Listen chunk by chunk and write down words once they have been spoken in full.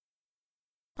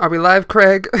Are we live,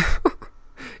 Craig?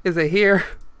 Is it here?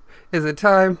 Is it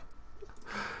time?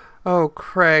 Oh,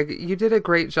 Craig, you did a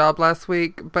great job last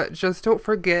week, but just don't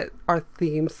forget our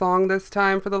theme song this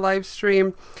time for the live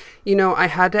stream. You know, I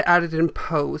had to add it in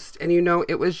post, and you know,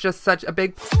 it was just such a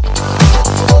big...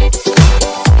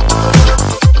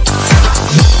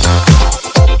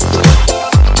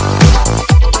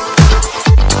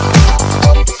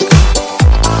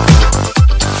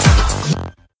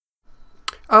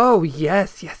 Oh,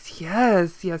 yes.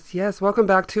 Welcome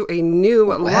back to a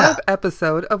new live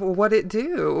episode of What It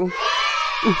Do.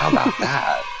 How about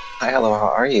that? Hi, hello, how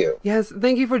are you? Yes,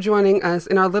 thank you for joining us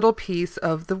in our little piece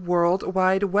of the World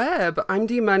Wide Web. I'm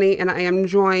D Money, and I am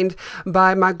joined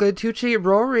by my good Tucci,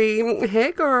 Rory.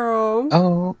 Hey, girl.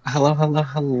 Oh,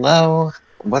 hello.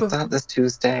 What's up this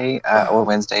Tuesday or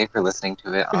Wednesday if you're listening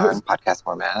to it on podcast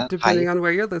format? Depending on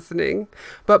where you're listening.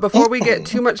 But before we get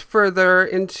too much further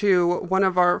into one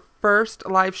of our first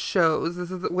live shows,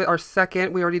 this is our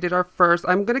second. We already did our first.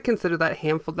 I'm going to consider that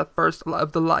handful the first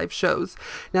of the live shows.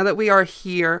 Now that we are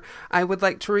here, I would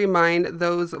like to remind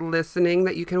those listening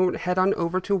that you can head on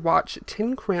over to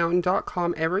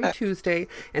watch10crown.com every Tuesday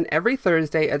and every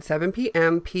Thursday at 7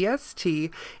 p.m. PST.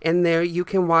 And there you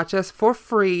can watch us for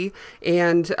free.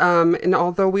 And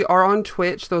although we are on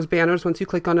Twitch, those banners, once you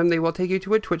click on them, they will take you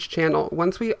to a Twitch channel.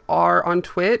 Once we are on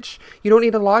Twitch, you don't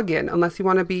need to log in unless you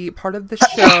want to be part of the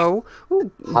show. Ooh,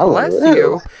 bless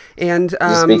you. And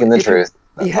you're speaking the truth.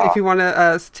 If you want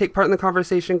to take part in the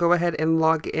conversation, go ahead and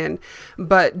log in.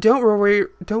 But don't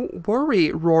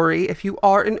worry, Rory. If you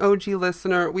are an OG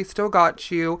listener, we still got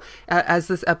you. As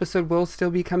this episode will still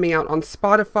be coming out on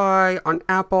Spotify, on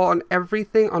Apple, on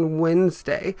everything on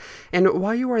Wednesday. And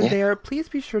while you are there, please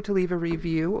be sure to leave a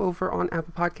review over on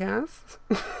Apple Podcasts.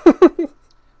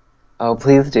 Oh,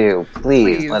 please do.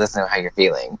 Please let us know how you're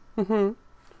feeling. Mm-hmm.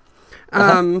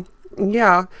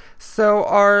 Yeah, so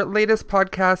our latest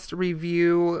podcast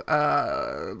review,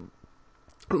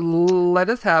 let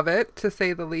us have it, to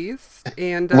say the least.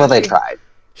 And well, they tried.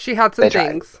 She had some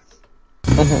things.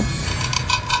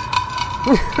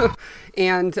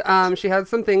 And she had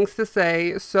some things to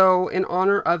say. So in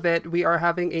honor of it, we are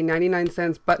having a 99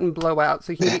 cents button blowout.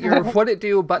 So you can get your What It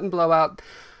Do button blowout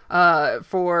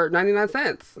for 99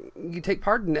 cents. You take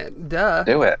part in it. Duh.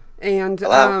 Do it. And,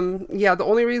 the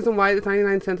only reason why it's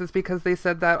 99 cents is because they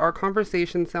said that our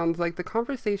conversation sounds like the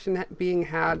conversation being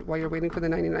had while you're waiting for the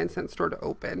 99 cent store to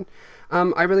open.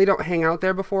 I really don't hang out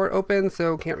there before it opens,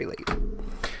 so can't relate.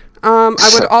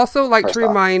 I would also like to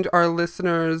remind our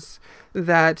listeners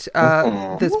that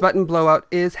this button blowout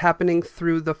is happening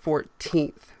through the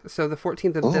 14th. So the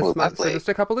 14th of this month. Lovely. So just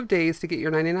a couple of days to get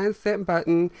your 99 cent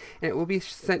button, and it will be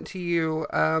sent to you.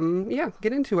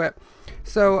 Get into it.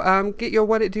 So get your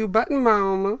What It Do button,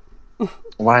 mama.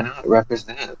 Why not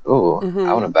represent? Ooh,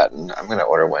 I want a button. I'm going to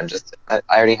order one. I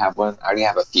already have one. I already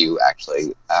have a few,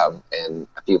 actually, in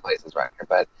a few places right here.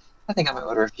 But I think I'm going to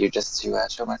order a few just to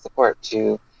show my support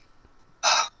to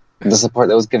the support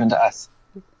that was given to us.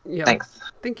 Yeah. Thanks.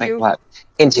 Thank you. you. A lot.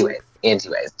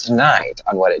 Anyways, tonight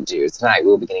on What It Do,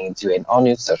 we'll be getting into an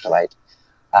all-new socialite,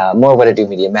 more What It Do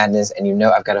media madness, and you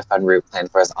know I've got a fun route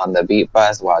planned for us on the Beat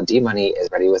Bus while D-Money is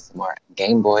ready with some more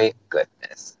Game Boy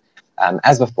goodness.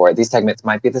 As before, these segments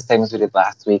might be the same as we did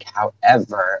last week.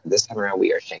 However, this time around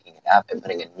we are shaking it up and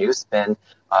putting a new spin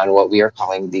on what we are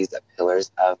calling these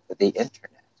pillars of the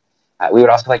internet. We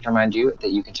would also like to remind you that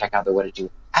you can check out the What It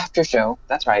Do after show.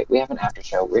 That's right, we have an after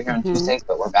show. We're here on Tuesdays,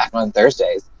 but we're back on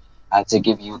Thursdays to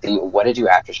give you the What It Do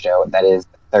after show. That is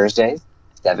Thursdays,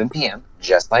 7 p.m.,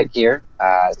 just like here.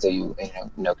 So you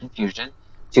know, no confusion.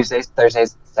 Tuesdays,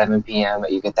 Thursdays, 7 p.m.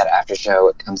 You get that after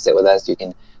show. Come sit with us. You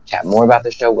can chat more about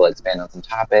the show. We'll expand on some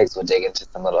topics. We'll dig into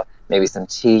maybe some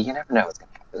tea. You never know what's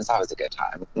going to happen. It's always a good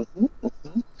time.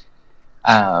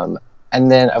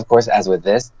 And then, of course, as with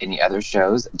this, any other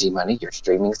shows, D-Money, your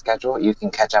streaming schedule, you can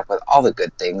catch up with all the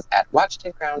good things at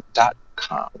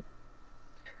watch10crown.com.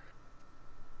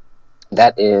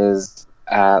 That is,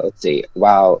 let's see,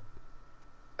 wow,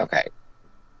 okay.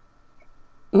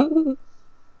 You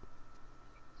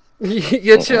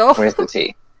chill? Where's the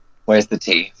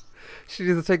tea? She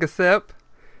needs to take a sip.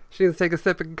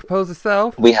 And compose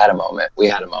herself. We had a moment.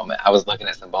 I was looking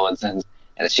at some bulletins,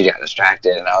 and she got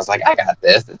distracted, and I was like, I got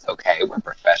this. It's okay. We're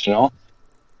professional.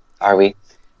 Are we?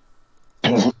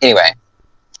 Anyway.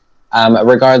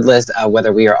 Regardless of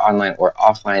whether we are online or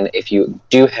offline, if you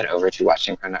do head over to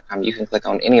watch10crown.com, you can click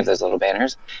on any of those little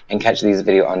banners and catch these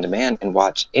video on demand and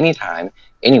watch anytime,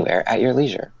 anywhere at your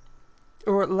leisure.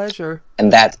 Or leisure.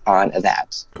 And that's on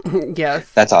that.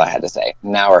 Yes. That's all I had to say.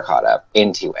 Now we're caught up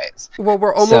in 2 ways. Well,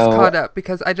 we're almost caught up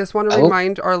because I just want to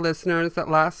remind our listeners that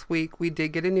last week we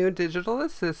did get a new digital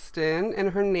assistant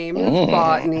and her name is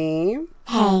Botany.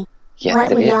 Hey,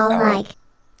 what would y'all like?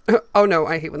 Oh no,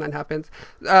 I hate when that happens.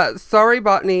 Sorry,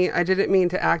 Botany, I didn't mean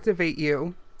to activate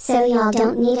you. So y'all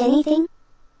don't need anything?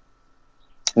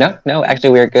 No,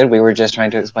 actually we're good. We were just trying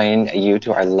to explain you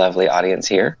to our lovely audience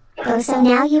here. Oh, so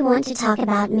now you want to talk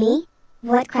about me?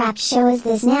 What crap show is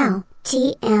this now?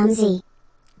 TMZ.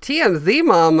 TMZ,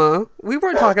 mama. We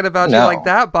weren't talking about you like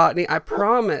that, Botany, I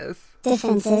promise.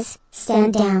 Defenses,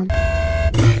 stand down.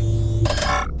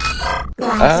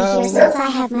 Glad to hear since I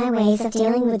have my ways of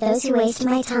dealing with those who waste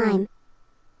my time.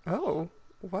 Oh,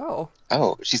 well.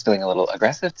 Oh, she's feeling a little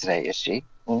aggressive today, is she?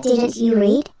 Didn't you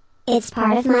read? It's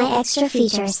part of my extra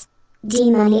features.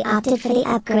 D-Money opted for the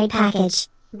upgrade package.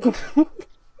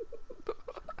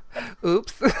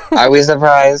 Oops. Are we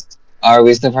surprised?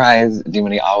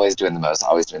 D-Money always doing the most,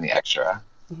 always doing the extra.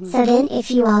 So then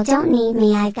if you all don't need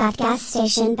me, I've got gas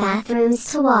station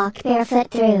bathrooms to walk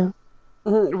barefoot through.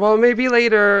 Well, maybe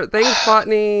later. Thanks,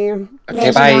 Botany.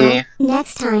 Okay, bye.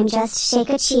 Next time, just shake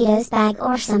a Cheetos bag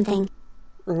or something.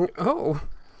 Oh,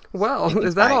 well,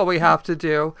 is that all we have to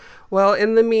do? Well,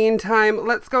 in the meantime,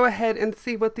 let's go ahead and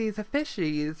see what these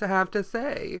fishies have to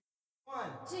say. 1,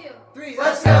 2, 3,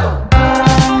 let's go!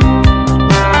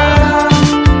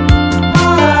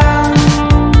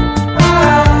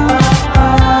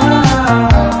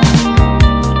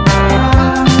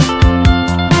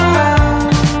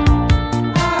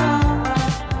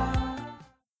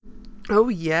 Oh,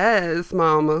 yes,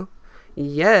 Mama.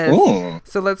 Yes. Ooh.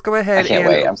 So let's go ahead and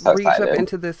reach up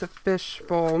into this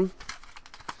fishbowl.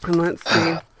 And let's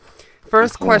see.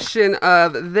 First question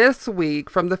of this week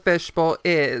from the fishbowl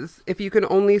is: if you can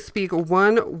only speak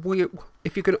one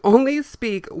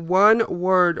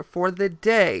word for the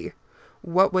day,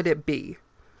 what would it be?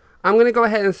 I'm gonna go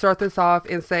ahead and start this off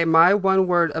and say my one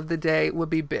word of the day would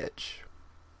be bitch.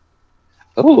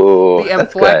 Ooh, the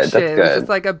inflection. That's good. It's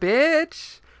like a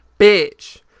bitch.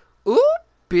 Ooh,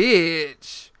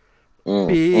 bitch.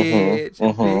 Bitch. Bitch.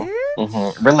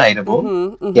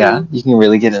 Relatable. Yeah, you can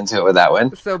really get into it with that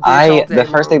one. So the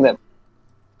first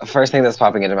thing that's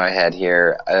popping into my head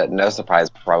here, no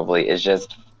surprise probably, is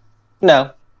just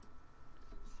no.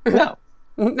 No.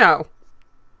 No.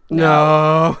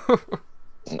 No.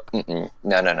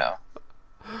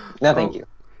 No, thank you.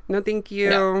 No, thank you.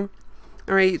 No.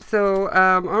 All right. So,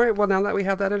 all right. Well, now that we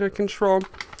have that under control,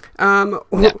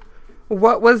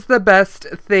 what was the best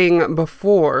thing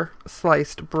before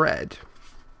sliced bread?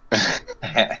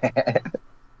 Okay.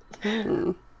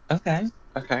 You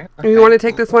want to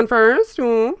take this one first?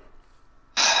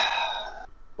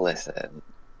 Listen.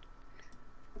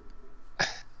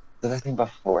 The best thing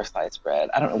before sliced bread?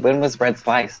 I don't know. When was bread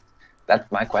sliced?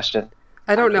 That's my question.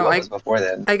 I don't know. What was before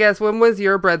then? I guess, when was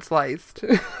your bread sliced?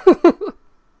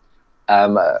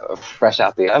 Fresh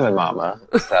out the oven, mama.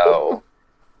 So...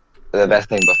 The best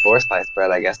thing before sliced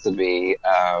bread, I guess, would be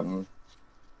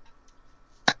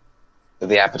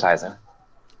the appetizer.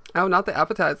 Oh, not the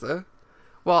appetizer.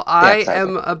 Well, I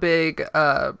am a big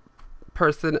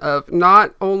person of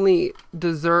not only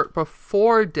dessert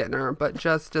before dinner, but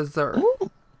just dessert.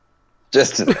 Ooh.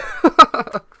 Just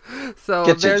so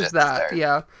there's that. Dessert.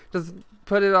 Yeah. Just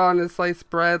put it on a sliced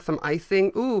bread, some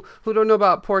icing. Ooh, who don't know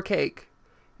about poor cake?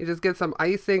 You just get some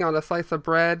icing on a slice of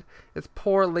bread. It's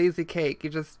poor, lazy cake. You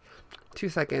just... 2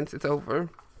 seconds, it's over.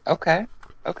 Okay.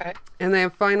 And then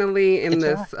finally in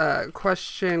this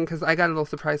question, because I got a little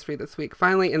surprise for you this week.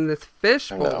 Finally in this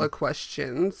fishbowl of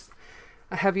questions,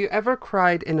 have you ever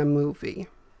cried in a movie?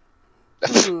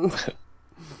 To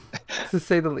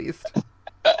say the least.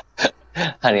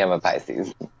 Honey, I'm a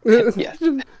Pisces. Yes.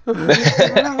 The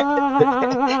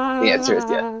answer is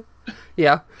yes.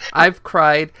 Yeah, I've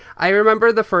cried. I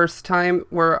remember the first time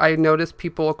where I noticed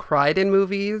people cried in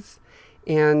movies.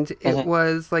 And it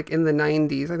was like in the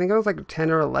 90s. I think I was like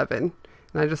 10 or 11.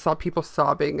 And I just saw people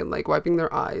sobbing and like wiping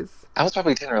their eyes. I was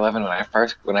probably 10 or 11 when I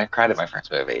cried at my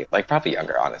first movie. Like probably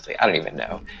younger, honestly. I don't even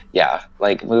know. Yeah,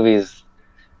 like movies,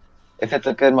 if it's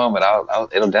a good moment,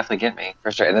 it'll definitely get me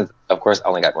for sure. And it's, of course,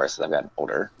 only got worse as I've gotten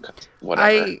older. Whatever.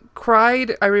 I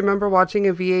cried. I remember watching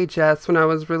a VHS when I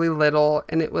was really little.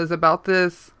 And it was about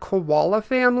this koala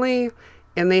family.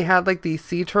 And they had like these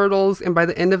sea turtles, and by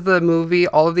the end of the movie,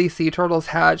 all of these sea turtles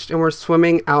hatched and were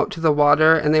swimming out to the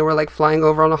water, and they were like flying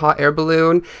over on a hot air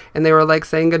balloon, and they were like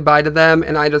saying goodbye to them,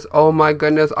 and I just, oh my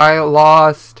goodness, I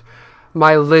lost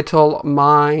my little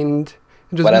mind.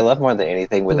 What I love more than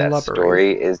anything with that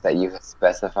story is that you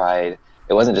specified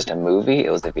it wasn't just a movie, it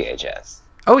was a VHS.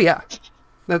 Oh yeah,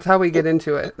 that's how we get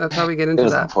into it. That's how we get into It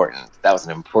was that. important. That was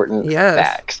an important Yes.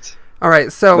 fact. All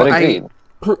right, so But agreed.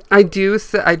 I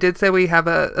did say we have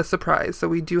a surprise. So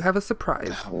we do have a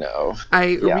surprise. Oh, no. I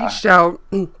Yeah. reached out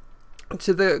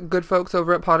to the good folks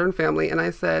over at Potter and Family, and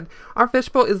I said, our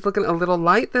fishbowl is looking a little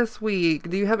light this week.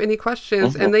 Do you have any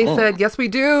questions? And they said, yes, we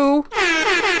do. Okay.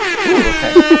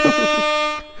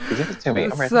 Give it to me.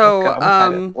 All right, So, let's go.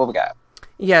 I'm excited. What we got?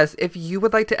 Yes, if you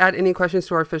would like to add any questions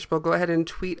to our fishbowl, go ahead and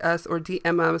tweet us or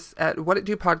DM us at What It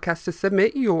Do Podcast to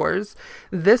submit yours.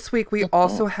 This week, we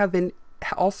also have an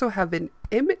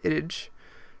image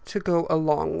to go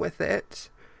along with it.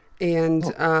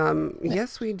 And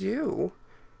yes, we do.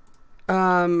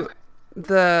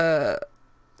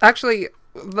 Actually,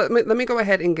 let me go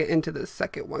ahead and get into the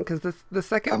second one, because the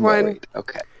second I'm one, worried.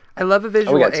 Okay. I love a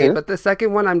visual got aid, two? but the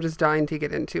second one I'm just dying to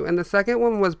get into. And the second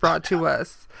one was brought to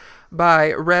us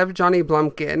by Rev Johnny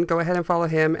Blumpkin. Go ahead and follow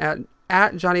him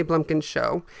at Johnny Blumpkin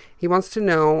Show. He wants to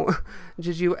know,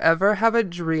 did you ever have a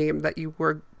dream that you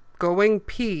were going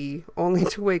pee only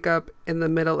to wake up in the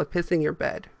middle of pissing your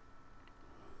bed?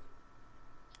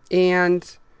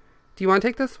 And do you want to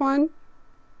take this one?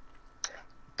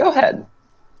 Go ahead.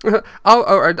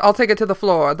 I'll take it to the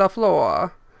floor. The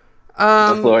floor.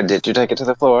 The floor. Did you take it to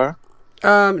the floor?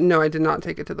 No, I did not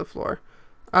take it to the floor.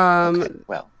 Okay,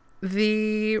 well.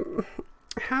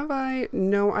 Have I?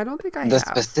 No, I don't think I The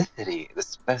have. specificity.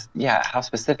 Yeah, how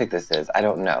specific this is, I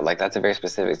don't know. Like, that's a very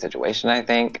specific situation, I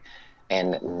think.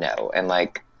 And no. And,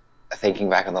 like, thinking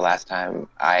back on the last time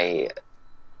I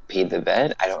peed the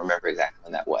bed, I don't remember exactly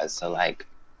when that was. So, like...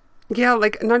 Yeah,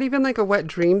 like, not even, like, a wet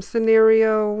dream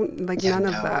scenario. Like, Yeah, none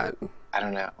of no. that. I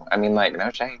don't know. I mean, like, no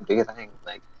shame. Do your thing.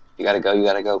 Like, you gotta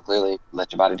go. Clearly,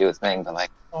 let your body do its thing. But, like,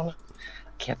 I don't know.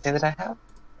 I can't say that I have.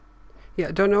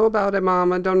 Yeah, don't know about it,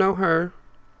 Mama. Don't know her.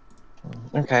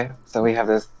 Okay, so we have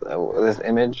this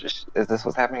image. Is this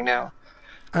what's happening now?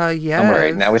 Yes. I'm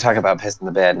worried. Now we talk about piss in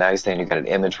the bed. Now you're saying you got an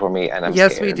image for me, and I'm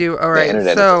Yes, scared. we do. All The right.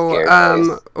 internet is a So, scared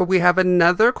place. we have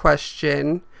another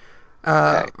question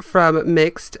Okay. from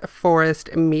Mixed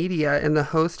Forest Media, and the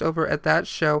host over at that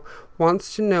show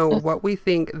wants to know what we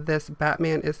think this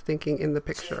Batman is thinking in the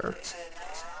picture.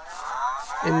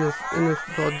 In this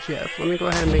little GIF. Let me go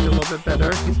ahead and make it a little bit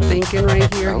better. He's thinking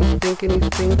right here. He's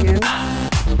thinking.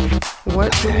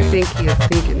 What do we think he is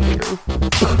thinking here?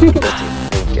 What's he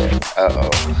thinking?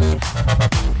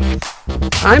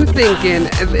 I'm thinking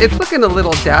it's looking a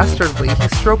little dastardly.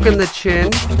 He's stroking the chin.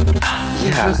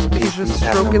 Yeah, He's just he's having a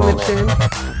stroking the moment. chin.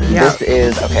 Yeah. This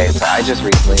is okay. So I just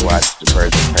recently watched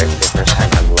Birds of Prey for the first time.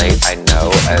 I'm late. I know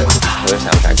a killer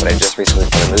soundtrack, but I just recently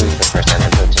saw the movie for the first time,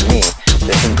 and so to me,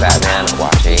 this is Batman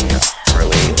watching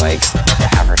Harley like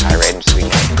have her tirade and just being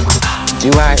like, "Do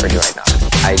I or do I not?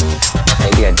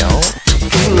 Maybe I don't.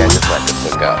 Maybe I just let this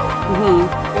one go.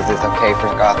 Is this okay for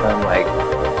Gotham? Like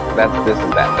that's what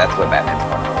Batman's fun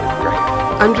with,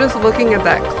 right? I'm just looking at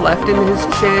that cleft in his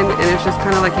chin, and it's just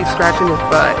kind of like he's scratching his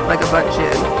butt, like a butt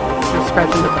chin. Just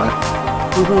scratching the butt.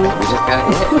 We just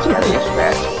gotta get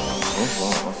scratched.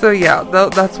 So yeah,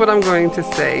 that's what I'm going to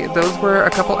say. Those were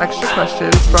a couple extra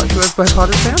questions brought to us by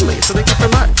Potter Family. So thank you so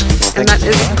much. And that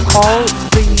is all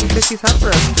the 50s have for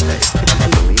us today, if you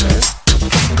can believe it.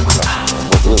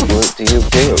 What do you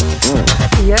do?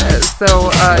 Yes.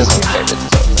 So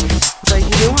but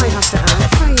you know I have to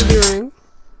ask, how you doing?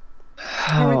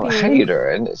 Oh, how you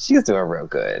doing? She's doing real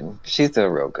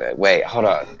good. Wait, hold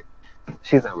on.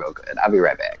 She's doing real good. I'll be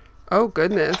right back. Oh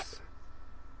goodness.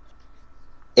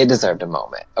 It deserved a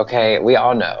moment. Okay, we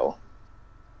all know.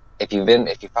 If you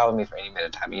follow me for any minute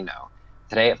of time, you know.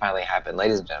 Today it finally happened.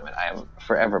 Ladies and gentlemen, I am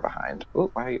forever behind.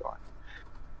 Ooh, why are you on?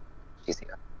 She's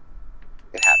here.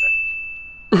 It happened.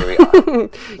 Here we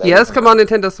are. Yes, come on,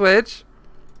 Nintendo Switch.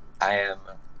 I am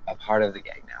a part of the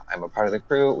gang now. I'm a part of the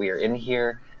crew. We are in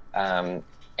here. Animal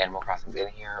Crossing's in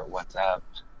here. What's up?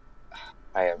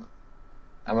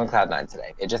 I'm on cloud 9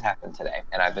 today. It just happened today,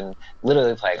 and I've been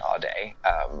literally playing all day.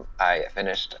 I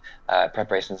finished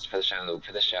preparations for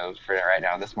the show for right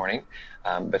now this morning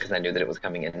because I knew that it was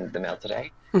coming in the mail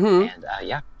today. And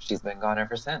yeah, she's been gone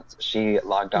ever since. She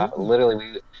logged off.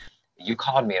 Literally, you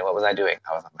called me, and what was I doing?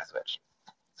 I was on my Switch.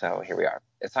 So here we are.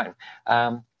 It's fine.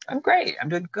 I'm great. I'm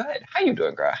doing good. How you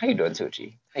doing, girl? How you doing,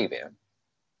 Tucci? How you been?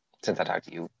 Since I talked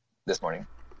to you this morning.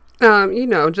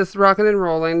 Just rocking and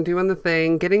rolling, doing the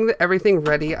thing, getting everything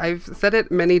ready. I've said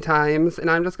it many times, and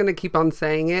I'm just going to keep on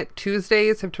saying it.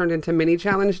 Tuesdays have turned into mini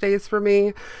challenge days for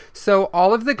me. So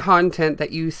all of the content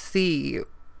that you see,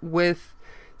 with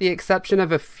the exception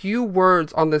of a few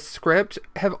words on the script,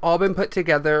 have all been put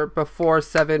together before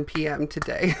 7 p.m.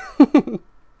 today.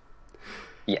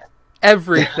 Yeah.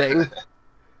 Everything.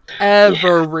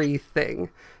 everything.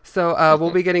 So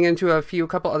we'll be getting into a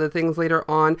couple other things later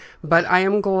on, but I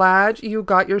am glad you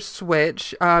got your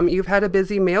Switch. You've had a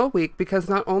busy mail week because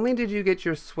not only did you get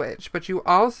your Switch, but you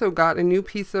also got a new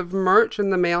piece of merch in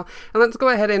the mail. And let's go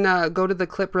ahead and go to the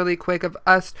clip really quick of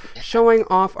us showing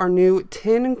off our new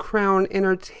Tin Crown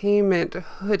Entertainment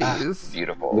hoodies.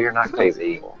 Beautiful. We are not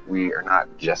crazy. We are not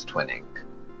just twinning.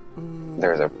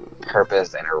 There's a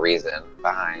purpose and a reason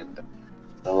behind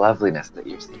the loveliness that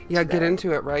you're seeing. Yeah, today. get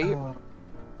into it, right?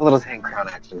 A little Tin Crown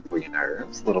action for your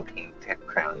nerves. A little pink Tin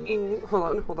Crown.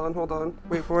 Hold on.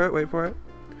 Wait for it.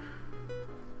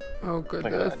 Oh,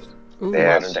 goodness. Ooh,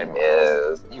 there she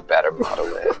is. You better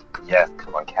model it. Yes,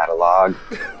 come on, catalog.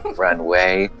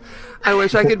 Runway. I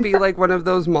wish I could be like one of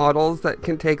those models that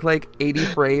can take like 80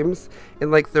 frames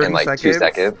in like 30 in like seconds. 2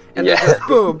 seconds. And then just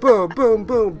boom, boom, boom,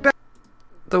 boom, bang.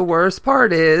 The worst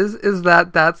part is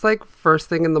that that's like first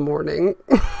thing in the morning.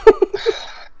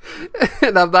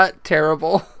 And I'm not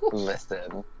terrible.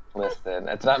 Listen.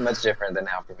 It's not much different than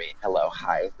now for me. Hello,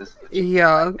 hi. This is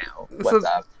yeah. Right now. What's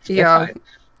up? Yeah.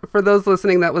 For those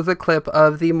listening, that was a clip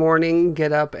of the morning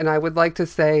Get Up, and I would like to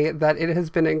say that it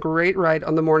has been a great ride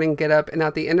on the morning Get Up, and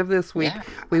at the end of this week,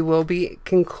 we will be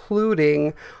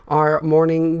concluding our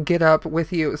morning Get Up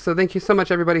with you. So thank you so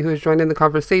much, everybody who has joined in the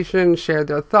conversation, shared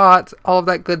their thoughts, all of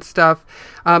that good stuff.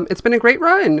 It's been a great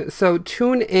run. So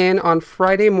tune in on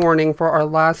Friday morning for our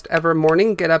last ever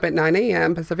morning Get Up at 9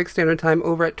 a.m. Pacific Standard Time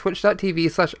over at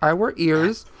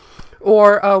twitch.tv/iwearears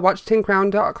or watch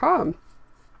tincrown.com.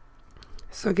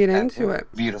 So get into it.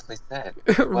 Beautifully said.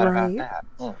 What right?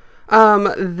 about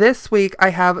that? This week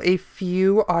I have a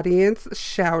few audience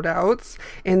shout outs,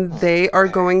 and they are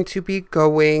going to be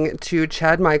going to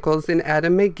Chad Michaels and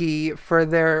Adam McGee for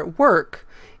their work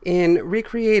in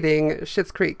recreating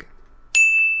Schitt's Creek.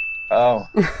 Oh.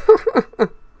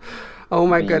 Oh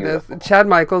my goodness. Chad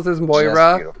Michaels is Moira.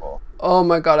 Just beautiful. Oh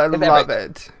my god, I love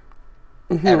it.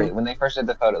 When they first did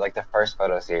the photo, like the first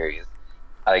photo series,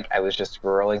 like I was just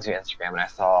scrolling through Instagram and I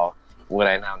saw what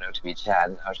I now know to be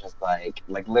Chad, and I was just like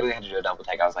literally had to do a double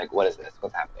take. I was like, what is this?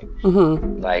 What's happening?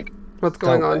 Mm-hmm. Like, what's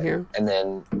going on here? And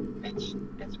then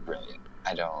it's brilliant.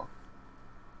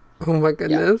 Oh my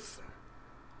goodness. Yeah.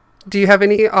 Do you have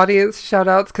any audience shout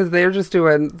outs? Because they're just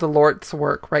doing the Lord's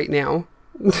work right now.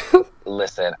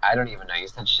 Listen, I don't even know. You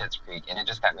said Schitt's Creek, and it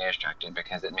just got me distracted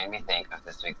because it made me think of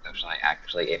this week's socialite,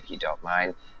 actually, if you don't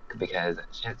mind. Because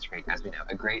Schitt's Creek, as we know,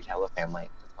 a great tale of family is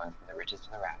going from the riches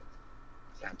to the rags.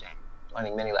 Sad day.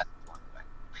 Learning many lessons along the way.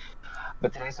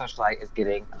 But today's socialite is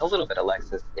getting a little bit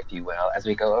Alexis, if you will, as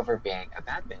we go over being a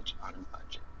bad bitch on a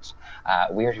budget.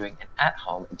 We are doing an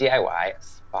at-home DIY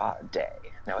spa day.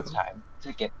 Now it's time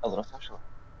to get a little socialite.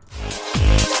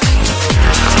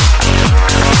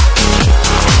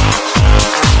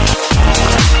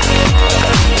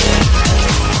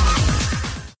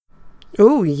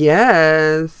 Oh,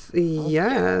 yes.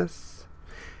 Yes.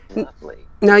 Lovely.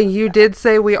 Now, you did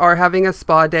say we are having a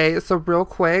spa day, so real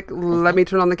quick, let me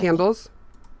turn on the candles.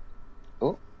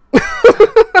 Ooh.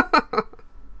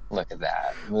 Look at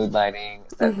that. Mood lighting,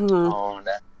 set the tone.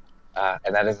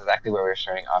 And that is exactly where we're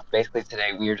starting off. Basically,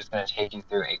 today, we are just going to take you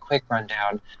through a quick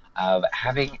rundown of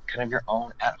having kind of your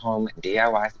own at-home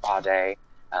DIY spa day.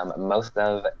 Most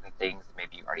of the things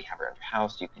maybe you already have around your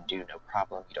house, you can do no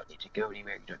problem. You don't need to go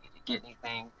anywhere. You don't need to get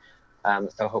anything.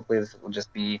 So hopefully this will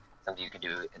just be something you can do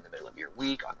in the middle of your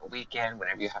week, on the weekend,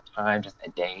 whenever you have time, just a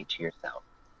day to yourself.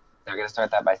 They're going to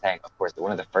start that by saying, of course,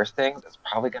 one of the first things is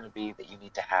probably going to be that you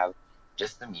need to have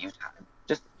just some you time,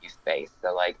 just some you space.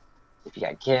 So, like, if you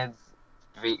got kids,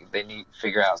 they need to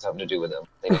figure out something to do with them.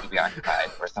 They need to be occupied,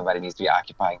 or somebody needs to be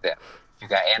occupying them. If you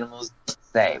got animals,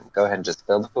 same. Go ahead and just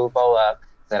fill the food bowl up,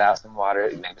 set out some water,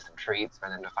 maybe some treats for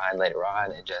them to find later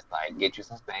on, and just, like, get you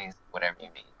some space, whatever you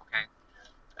need,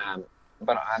 okay?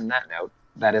 But on that note,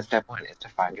 that is step one, is to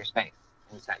find your space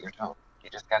and set your tone. You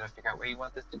just got to figure out where you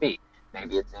want this to be.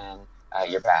 Maybe it's in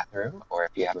your bathroom, or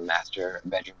if you have a master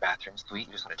bedroom bathroom suite,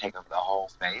 you just want to take over the whole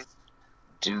space.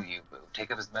 Do you, boo?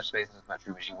 Take up as much space and as much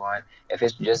room as you want. If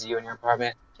it's just you in your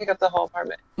apartment, take up the whole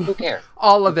apartment. Who cares?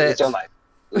 All of it. It's your life.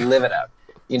 Live it up.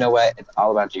 You know what? It's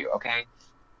all about you, okay?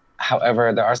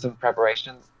 However, there are some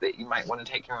preparations that you might want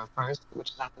to take care of first,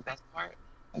 which is not the best part.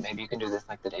 And maybe you can do this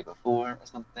like the day before or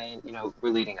something. You know,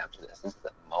 we're leading up to this. This is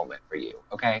a moment for you,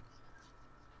 okay?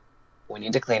 We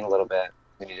need to clean a little bit.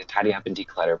 We need to tidy up and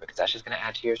declutter, because that's just going to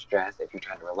add to your stress if you're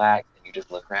trying to relax and you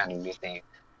just look around and you think,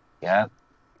 yeah.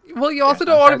 Well, you also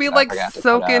don't want to be like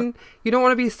soaking. You don't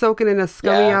want to be soaking in a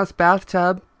scummy ass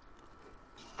bathtub.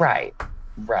 Right.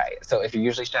 So if you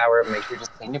usually shower, make sure you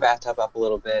just clean your bathtub up a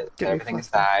little bit, set everything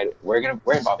aside. We're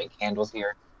involving candles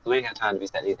here, so we ain't got time to be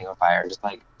setting anything on fire. Just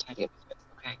like tidy up the space,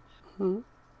 okay? Hmm.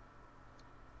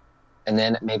 And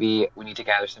then maybe we need to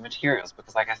gather some materials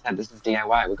because, like I said, this is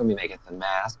DIY. We're going to be making some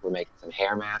masks. We're making some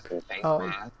hair masks and face Oh.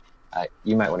 masks.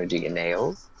 You might want to do your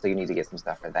nails, so you need to get some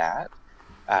stuff for that.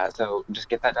 So just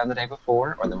get that done the day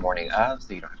before or the morning of,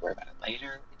 so you don't have to worry about it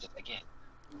later. Just again,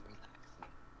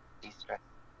 relax, de-stress.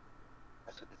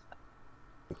 That's what this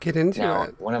is. Get into Now,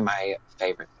 it. one of my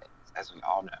favorite things, as we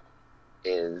all know,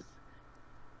 is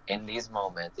in these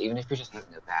moments, even if you're just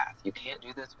having a bath, you can't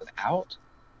do this without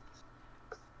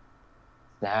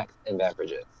snacks and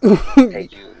beverages.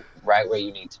 Take you right where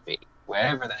you need to be,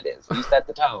 wherever that is. You set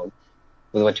the tone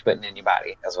with what you're putting in your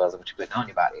body, as well as what you're putting on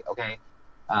your body, okay?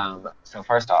 So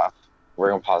first off, we're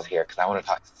going to pause here because I want to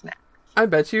talk snacks. I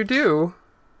bet you do.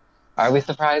 Are we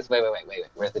surprised? Wait.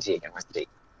 Where's the tea again? Where's the tea?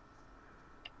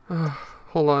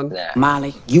 Hold on. Nah.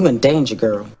 Molly, you in danger,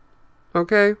 girl.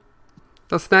 Okay.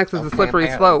 The snacks is a Okay, slippery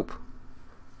apparently. slope.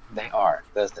 They are.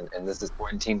 Listen, and this is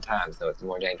quarantine time, so it's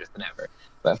more dangerous than ever.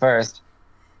 But first,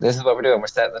 this is what we're doing. We're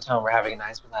setting the tone. We're having a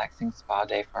nice, relaxing spa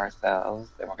day for ourselves,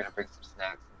 and we're going to bring some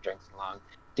snacks and drinks along.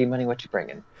 D-Money, what you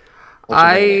bringing?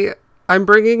 I'm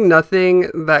bringing nothing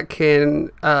that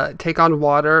can take on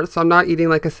water, so I'm not eating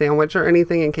like a sandwich or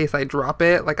anything in case I drop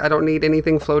it. Like I don't need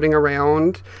anything floating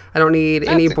around. I don't need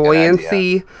any That's a good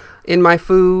buoyancy in my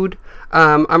food.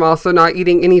 I'm also not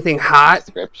eating anything hot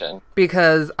Description.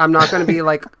 because I'm not going to be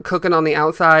like cooking on the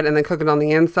outside and then cooking on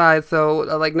the inside. So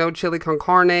like no chili con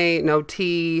carne, no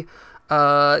tea,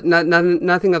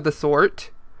 nothing of the sort.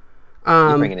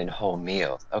 You're bringing in whole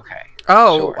meals. Okay.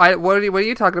 Oh, Sure. what are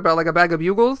you talking about? Like a bag of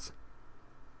Bugles?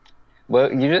 Well,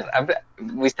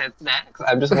 we said snacks.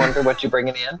 I'm just wondering what you're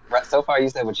bringing in. Right, so far, you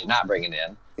said what you're not bringing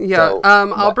in. Yeah. So,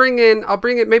 I'll bring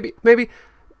it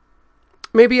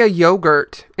maybe a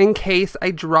yogurt in case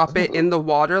I drop it in the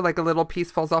water, like a little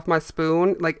piece falls off my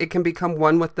spoon, like it can become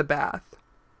one with the bath.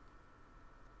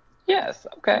 Yes.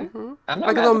 Okay. I'm not Like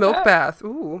a mad little with milk that. bath.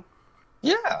 Ooh.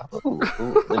 Yeah. Ooh,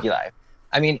 live your life.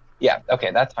 I mean, yeah,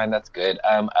 okay, that's fine, that's good.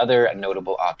 Other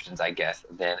notable options, I guess,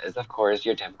 then is of course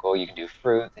your typical. You can do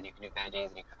fruits and you can do veggies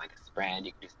and you can have like a spread.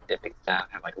 You can do some dipping stuff,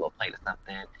 have like a little plate of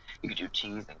something. You can do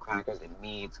cheese and crackers and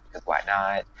meats because why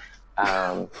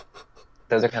not?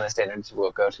 Those are kind of standards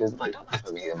we'll go to. Like, don't laugh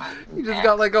at me. You just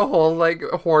got like a whole like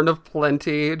horn of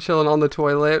plenty chilling on the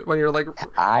toilet when you're like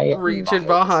I reaching might.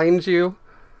 behind you.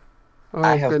 Oh,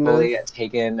 I have goodness. fully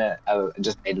taken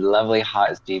just a lovely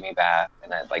hot steamy bath,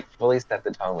 and I've like fully set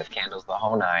the tone with candles the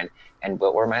whole nine. And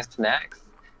what were my snacks?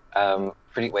 What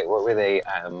were they?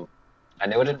 I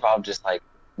know it involved just like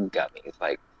gummies,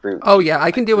 like fruit. Oh yeah,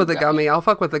 I can like deal with fruit a gummy. I'll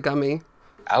fuck with a gummy.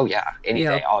 Oh yeah, any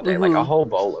Yeah. day, all day, like a Mhm. whole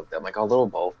bowl of them, like a little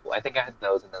bowl full. I think I had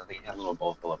those, and then they had a little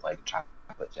bowl full of like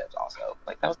chocolate chips also.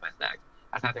 Like that was my snack.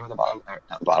 I sat there with a bottle, or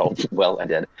not a bottle. Well, I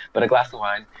did, but a glass of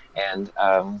wine and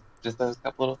just those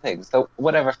couple little things. So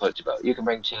whatever floats your boat. You can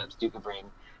bring chips, you can bring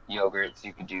yogurts,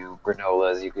 you could do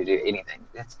granolas, you could do anything.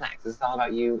 It's snacks. This is all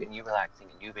about you and you relaxing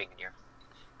and you being in your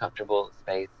comfortable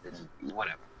space and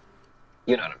whatever.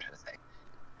 You know what I'm trying to say.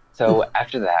 So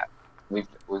after that, we've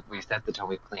set the tone,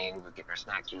 we've cleaned, we've given our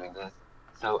snacks, we're doing this.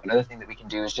 So another thing that we can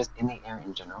do is just in the air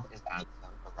in general is add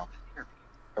some aromatherapy.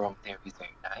 Aromatherapy is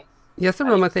very nice. Yes,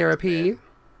 aromatherapy.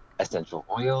 Essential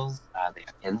oils. They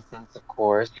have incense, of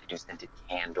course. You can do scented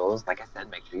candles. Like I said,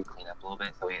 make sure you clean up a little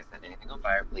bit so we ain't set anything on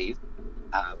fire, please.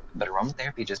 But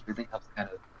aromatherapy just really helps kind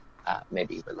of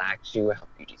maybe relax you, help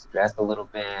you de-stress a little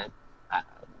bit.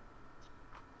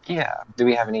 Yeah. Do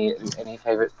we have any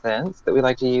favorite scents that we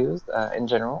like to use in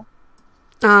general?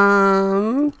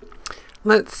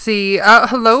 Let's see.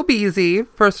 Hello, Beezy.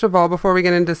 First of all, before we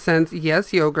get into scents,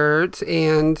 yes, yogurt.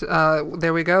 And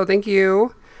there we go. Thank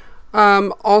you.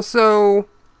 Also,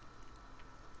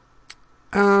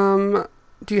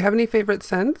 do you have any favorite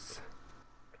scents?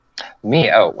 Me?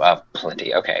 Oh,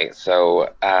 plenty. Okay, so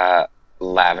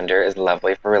lavender is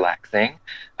lovely for relaxing.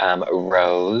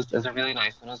 Rose is a really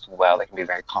nice one as well. That can be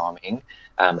very calming.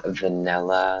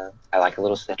 Vanilla. I like a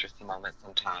little citrusy moment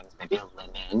sometimes. Maybe a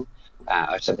lemon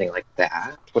or something like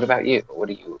that. What about you? What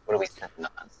are we sniffing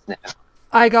on?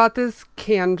 I got this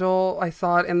candle. I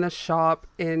saw it in the shop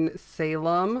in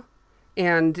Salem,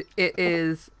 and it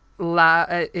is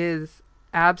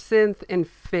absinthe and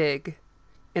fig,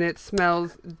 and it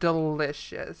smells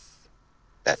delicious.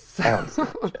 That sounds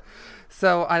delicious.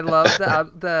 So I love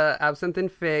the absinthe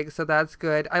and fig, so that's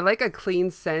good. I like a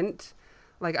clean scent.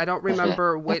 Like, I don't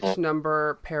remember which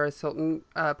number Paris Hilton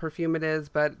perfume it is,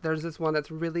 but there's this one that's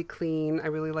really clean. I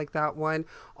really like that one.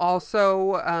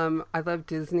 Also, I love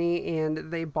Disney,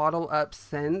 and they bottle up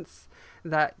scents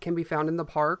that can be found in the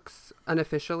parks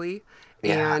unofficially.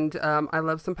 Yeah. And I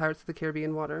love some Pirates of the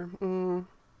Caribbean water.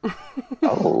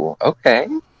 Oh, okay.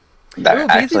 Ooh, That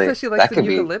Beezy actually, says she likes that some could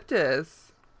be.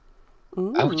 eucalyptus.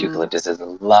 Oh, Ooh. eucalyptus is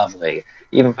lovely.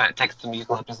 Even take some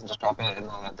eucalyptus and just drop it in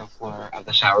the floor of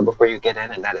the shower before you get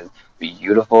in, and that is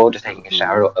beautiful. Just taking a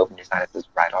shower Mhm. will open your sinuses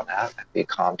right on up. You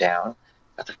calm down.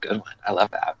 That's a good one. I love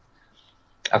that.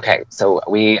 Okay, so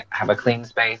we have a clean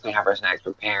space. We have our snacks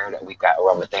prepared. We've got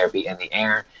aromatherapy in the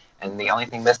air, and the only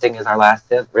thing missing is our last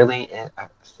sip. Really, sense.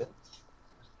 What's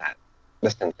that? The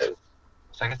senses.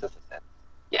 So I guess it's a sense.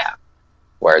 Yeah,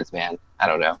 words, man. I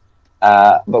don't know.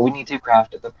 But we need to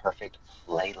craft the perfect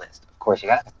playlist. Of course, you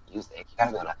gotta have music. You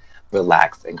gotta be able to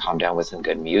relax and calm down with some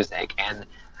good music. And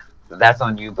that's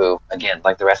on you, boo. Again,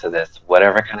 like the rest of this,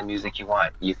 whatever kind of music you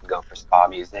want, you can go for spa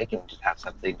music and just have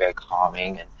something very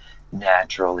calming and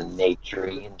natural and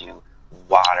naturey, and do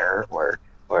water or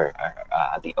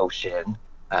the ocean.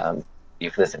 Um,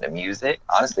 you can listen to music.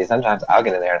 Honestly, sometimes I'll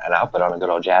get in there and I'll put on a good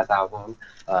old jazz album,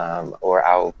 or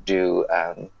I'll do.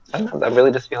 Sometimes I'm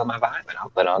really just feeling my vibe, and I'll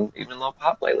put on even a little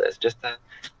pop playlist just a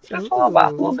little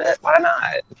bop, a little Ooh. bit. Why not?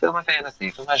 Feel my fantasy,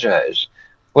 feel my judge.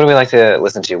 What do we like to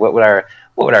listen to? What would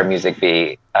our music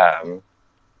be?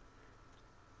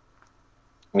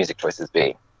 Music choices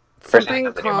be? First thing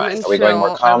that Something comes into your calm mind. and Are we going more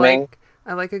chill. I calming? like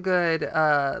I like a good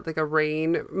like a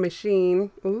rain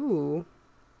machine. Ooh.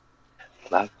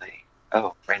 Lovely.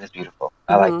 Oh, rain is beautiful.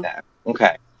 I like Mhm. that.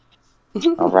 Okay.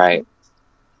 All right.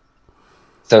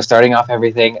 So starting off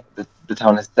everything, the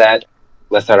tone is set.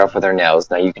 Let's start off with our nails.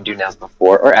 Now you can do nails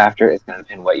before or after. It's going to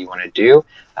depend what you want to do.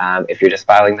 If you're just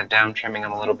filing them down, trimming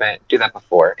them a little bit, do that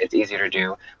before. It's easier to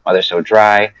do while they're so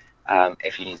dry.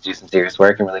 If you need to do some serious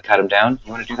work and really cut them down,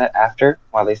 you want to do that after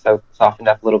while they softened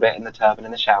up a little bit in the tub and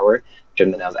in the shower.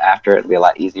 Trim the nails after. It'll be a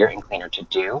lot easier and cleaner to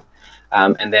do.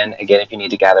 And then again, if you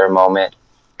need to gather a moment,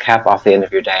 cap off the end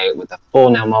of your day with a full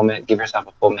nail moment. Give yourself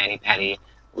a full mani pedi,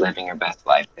 living your best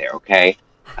life there. Okay.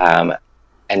 Um,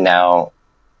 and now,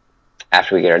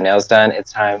 after we get our nails done,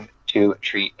 it's time to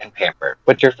treat and pamper.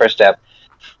 What's your first step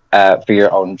for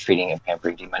your own treating and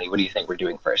pampering, D Money? What do you think we're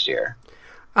doing first year?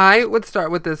 I would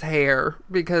start with this hair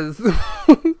because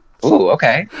Ooh,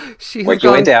 okay. she's Work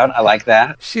your way gone down. I like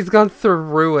that. she's gone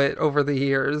through it over the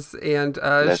years, and she's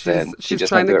Listen, she she's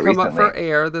just went trying to through it come up for recently.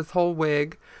 air. This whole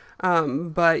wig,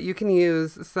 but you can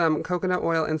use some coconut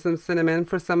oil and some cinnamon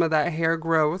for some of that hair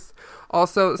growth.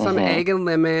 Also, some Mm-hmm. egg and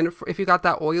lemon if you got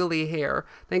that oily hair.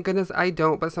 Thank goodness I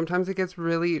don't, but sometimes it gets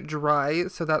really dry,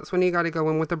 so that's when you got to go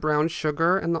in with the brown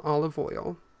sugar and the olive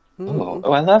oil. Oh, Mm.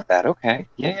 oh, I love that. Okay.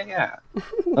 Yeah, yeah, yeah.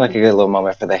 I like a good little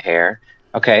moment for the hair.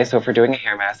 Okay, so if we're doing a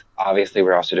hair mask, obviously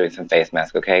we're also doing some face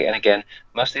mask. Okay, and again,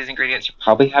 most of these ingredients you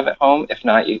probably have at home. If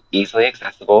not, you easily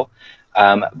accessible.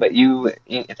 But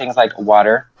things like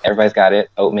water, everybody's got it.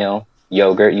 Oatmeal,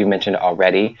 yogurt, you mentioned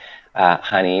already.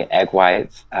 Honey, egg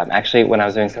whites. Actually, when I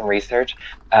was doing some research,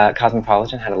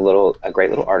 Cosmopolitan had a great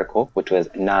little article, which was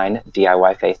 9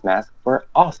 DIY face masks for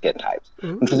all skin types,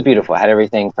 which was Ooh. beautiful. It had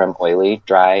everything from oily,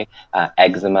 dry,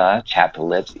 eczema, chapped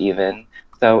lips, even.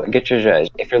 So get your judge.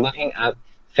 If you're looking up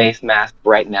face mask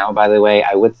right now, by the way,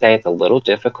 I would say it's a little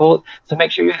difficult. So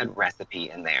make sure you had recipe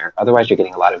in there. Otherwise, you're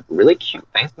getting a lot of really cute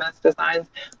face mask designs,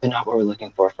 but not what we're looking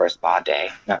for a spa day.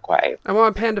 Not quite. I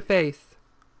want a panda face.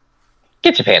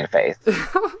 Get your panda face.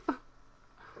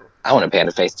 I want a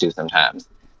panda face too sometimes.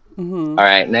 Hmm. All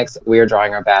right, next we are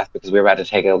drawing our bath because we're about to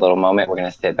take a little moment. We're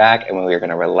going to sit back and we're going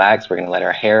to relax. We're going to let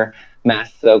our hair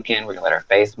mask soak in. We're going to let our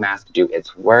face mask do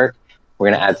its work. We're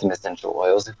going to add some essential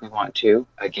oils if we want to.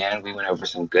 Again, we went over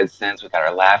some good scents. We've got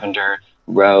our lavender,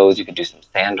 rose. You can do some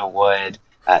sandalwood.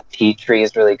 Tea tree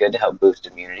is really good to help boost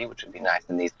immunity, which would be nice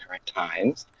in these current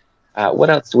times. What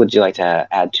else would you like to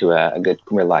add to a good,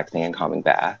 relaxing, and calming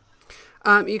bath?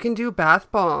 You can do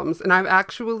bath bombs, and I've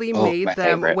actually Oh, made my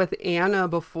them favorite. with Anna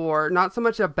before. Not so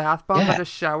much a bath bomb, but Yeah. a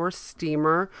shower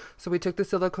steamer. So we took the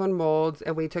silicone molds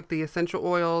and we took the essential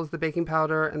oils, the baking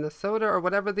powder, and the soda, or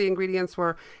whatever the ingredients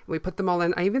were. And we put them all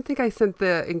in. I even think I sent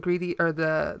the ingredient or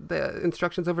the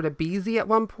instructions over to Beezy at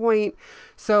one point.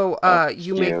 So Oh,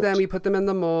 you make them, cute. you put them in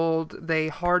the mold, they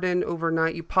harden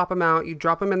overnight. You pop them out, you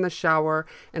drop them in the shower,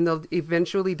 and they'll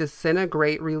eventually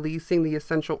disintegrate, releasing the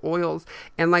essential oils.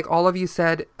 And like all of you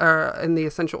said in the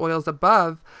essential oils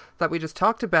above that we just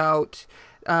talked about,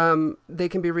 they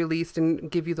can be released and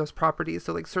give you those properties.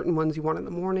 So like certain ones you want in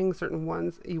the morning, certain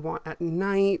ones you want at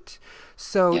night.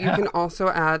 So you Yeah. can also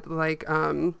add like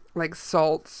like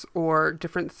salts or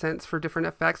different scents for different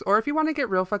effects. Or if you want to get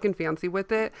real fucking fancy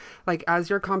with it, like as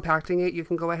you're compacting it, you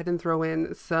can go ahead and throw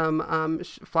in some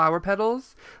flower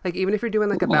petals. Like even if you're doing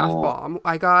like a bath bomb.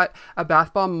 I got a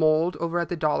bath bomb mold over at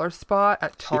the Dollar Spot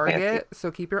at Target,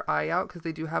 so keep your eye out because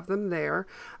they do have them there.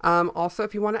 Also,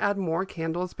 if you want to add more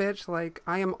candles, bitch, like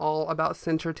I am all about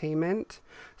scentertainment.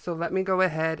 So let me go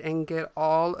ahead and get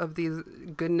all of these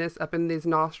goodness up in these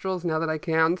nostrils now that I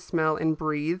can smell and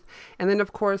breathe. And then,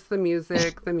 of course, the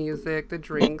music, the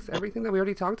drinks, everything that we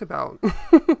already talked about.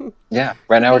 Yeah.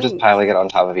 Right now we're just piling it on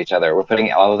top of each other. We're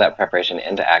putting all of that preparation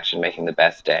into action, making the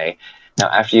best day. Now,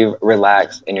 after you've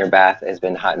relaxed and your bath has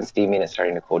been hot and steamy and it's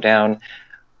starting to cool down,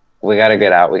 we got to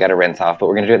get out. We got to rinse off, but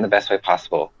we're going to do it in the best way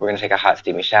possible. We're going to take a hot,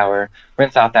 steamy shower,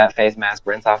 rinse off that face mask,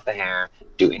 rinse off the hair,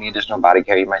 do any additional body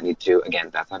care you might need to. Again,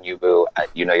 that's on you, boo.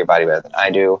 You know your body better than I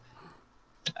do.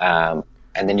 And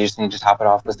then you just need to top it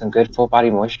off with some good full body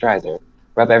moisturizer.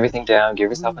 Rub everything down. Give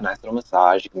yourself a nice little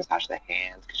massage. You can massage the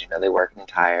hands because you know they're working and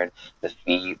tired. The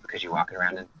feet because you're walking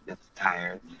around and it's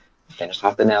tired. Finish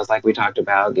off the nails like we talked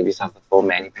about. Give yourself a full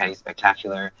mani-pedi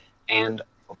spectacular. And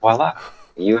voila.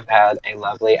 You have had a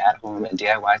lovely at-home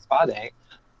DIY spa day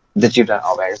that you've done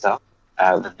all by yourself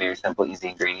with very simple, easy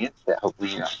ingredients that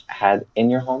hopefully you had in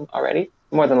your home already,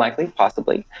 more than likely,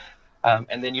 possibly.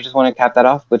 And then you just want to cap that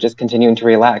off with just continuing to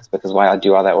relax because why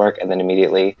do all that work and then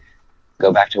immediately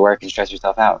go back to work and stress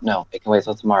yourself out? No, it can wait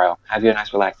till tomorrow. Have you a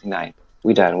nice, relaxing night.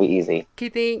 We done. We easy. Okay,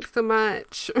 thanks so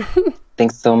much.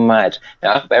 Thanks so much.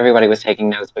 Now, I hope everybody was taking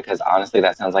notes because honestly,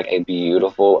 that sounds like a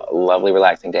beautiful, lovely,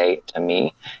 relaxing day to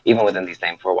me, even within these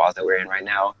same four walls that we're in right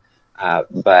now.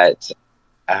 But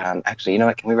actually, you know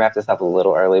what? Can we wrap this up a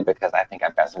little early because I think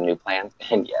I've got some new plans.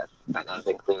 And yes, that does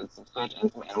include some Switch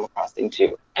and some Animal Crossing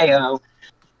too. Ayo!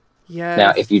 Yes.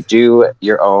 Now, if you do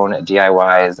your own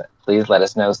DIYs, please let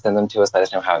us know. Send them to us. Let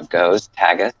us know how it goes.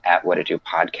 Tag us at What It Do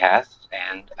Podcast.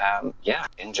 And yeah,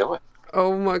 enjoy.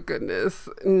 Oh my goodness.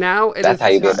 Now That's how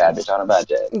you be a bad bitch on a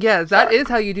budget. Yes, that is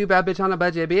how you do bad bitch on a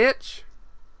budget, bitch.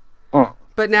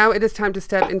 But now it is time to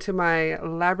step into my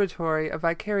laboratory of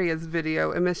vicarious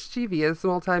video and mischievous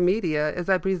multimedia as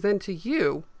I present to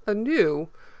you a new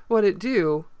What It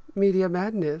Do Media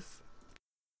Madness.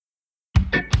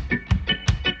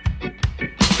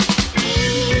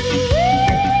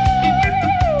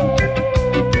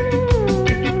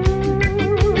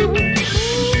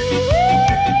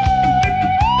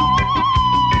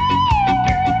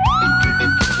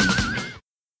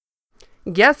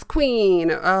 Yes, Queen.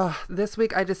 This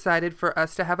week I decided for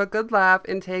us to have a good laugh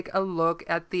and take a look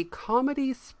at the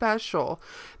comedy special.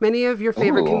 Many of your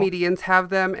favorite comedians have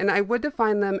them, and I would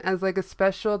define them as like a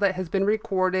special that has been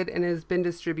recorded and has been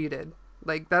distributed.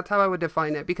 Like, that's how I would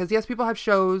define it. Because yes, people have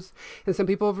shows and some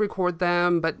people record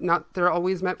them, but they're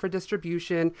always meant for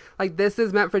distribution. Like, this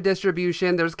is meant for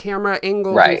distribution. There's camera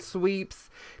angles and sweeps.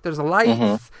 There's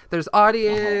lights. There's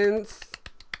audience.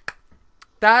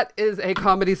 That is a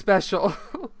comedy special.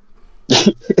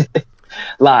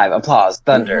 Live, applause,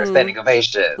 thunder, standing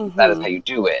ovation. That is how you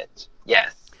do it.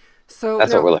 Yes. So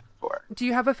that's what we're looking for. Do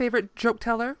you have a favorite joke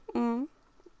teller?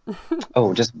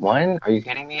 Oh, just one? Are you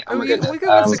kidding me? Oh my goodness. We can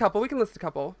list a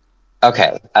couple.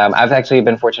 Okay. I've actually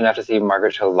been fortunate enough to see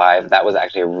Margaret Cho live. That was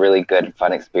actually a really good,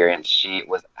 fun experience. She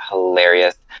was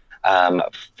hilarious.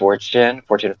 Fortune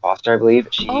Foster, I believe.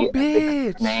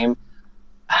 Bitch. Her name.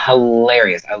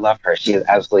 Hilarious. I love her. She is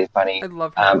absolutely funny. I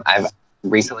love her. I've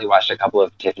recently watched a couple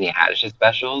of Tiffany Haddish's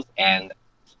specials and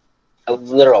a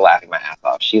literal laughing my ass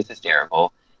off. She's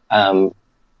hysterical. No,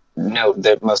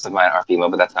 most of mine are female,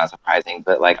 but that's not surprising.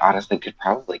 But like, honestly, could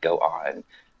probably go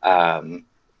on.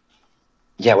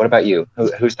 Yeah. What about you?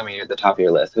 Who's some of you at the top of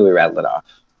your list? Who we rattling off?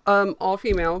 All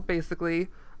female, basically.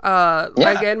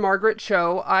 Again, Margaret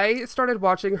Cho. I started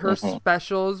watching her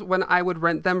specials when I would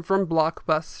rent them from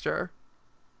Blockbuster.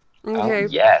 Okay. Oh,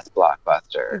 yes,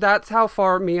 Blockbuster. That's how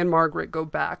far me and Margaret go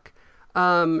back.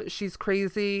 She's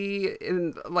crazy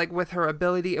in with her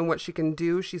ability and what she can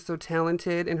do. She's so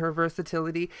talented in her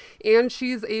versatility, and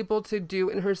she's able to do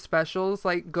in her specials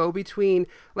go between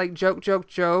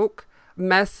joke,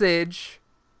 message,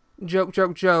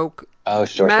 joke. Oh,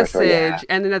 sure, message, yeah.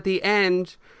 And then at the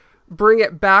end, bring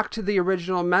it back to the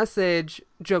original message,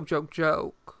 joke.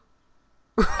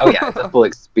 Oh yeah, it's a full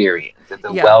experience. It's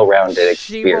a well-rounded experience.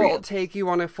 She will take you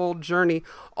on a full journey.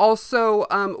 Also,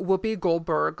 Whoopi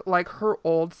Goldberg, her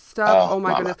old stuff. Oh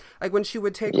my goodness! Like when she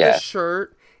would take the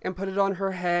shirt and put it on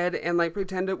her head and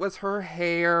pretend it was her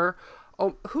hair.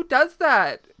 Oh, who does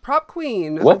that? Prop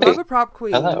queen. Whoopi. I love a prop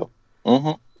queen. Hello.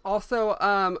 Mm-hmm. Also,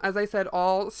 as I said,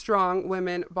 all strong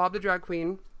women. Bob the drag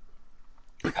queen.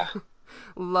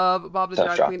 Love Bob the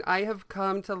drag queen. I have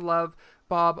come to love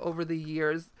Bob over the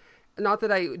years. Not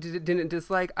that I didn't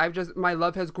dislike, my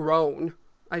love has grown,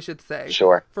 I should say,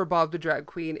 Sure. for Bob the Drag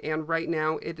Queen. And right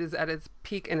now it is at its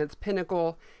peak and its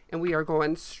pinnacle. And we are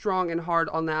going strong and hard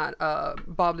on that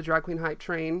Bob the Drag Queen hype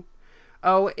train.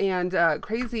 Oh, and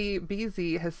Crazy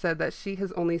Beezy has said that she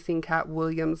has only seen Cat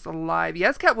Williams live.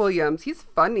 Yes, Cat Williams. He's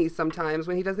funny sometimes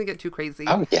when he doesn't get too crazy.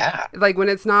 Oh, yeah. Like when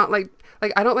it's not like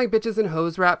I don't like bitches and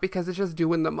hoes rap because it's just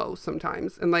doing the most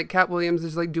sometimes. And like Cat Williams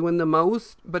is like doing the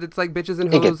most, but it's like bitches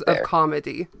and hoes of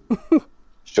comedy.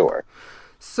 Sure.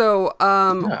 So,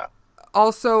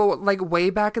 also, like way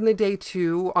back in the day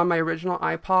too, on my original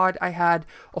iPod, I had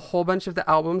a whole bunch of the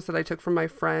albums that I took from my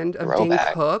friend of Dane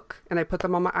Cook, and I put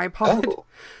them on my iPod. Oh.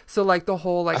 So like the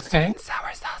whole like sweet and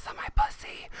sour sauce on my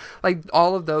pussy, like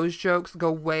all of those jokes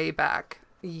go way back.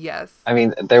 Yes. I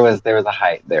mean, there was a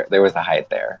height there. There was a height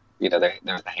there. You know, there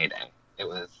was a heyday. It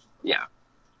was, yeah.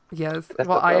 Yes. That's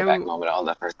well, the throwback moment on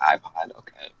the first iPod.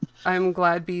 Okay. I'm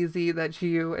glad, BZ, that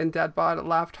you and Deadbot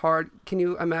laughed hard. Can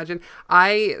you imagine?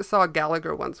 I saw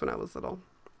Gallagher once when I was little.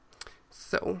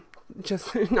 So,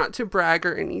 just not to brag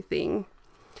or anything.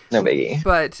 No biggie.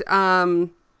 But,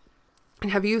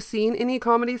 have you seen any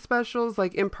comedy specials,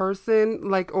 like, in person,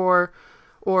 like, or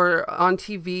on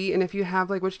TV? And if you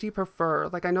have, like, which do you prefer?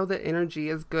 Like, I know the energy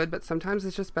is good, but sometimes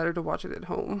it's just better to watch it at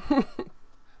home.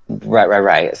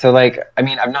 Right. So, like, I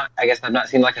mean, I guess I've not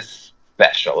seen, like, a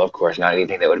special, of course, not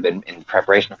anything that would have been in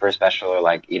preparation for a special or,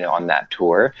 like, you know, on that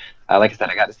tour. Like I said,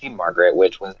 I got to see Margaret,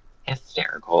 which was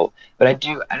hysterical. But I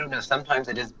don't know, sometimes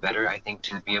it is better, I think,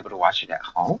 to be able to watch it at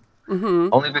home. Mm-hmm.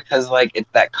 Only because, like,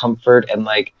 it's that comfort and,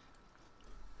 like,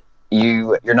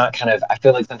 you're not kind of, I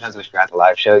feel like sometimes when you're at the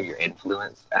live show, you're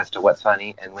influenced as to what's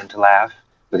funny and when to laugh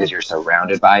because you're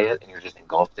surrounded by it and you're just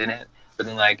engulfed in it. But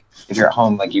then, like, if you're at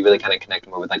home, like, you really kind of connect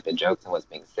more with, like, the jokes and what's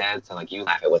being said. So, like, you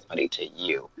laugh at what's funny to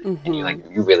you. Mm-hmm. And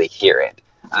you really hear it.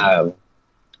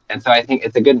 And so I think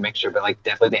it's a good mixture, but, like,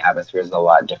 definitely the atmosphere is a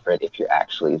lot different if you're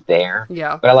actually there.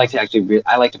 Yeah. But I like to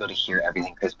I like to be able to hear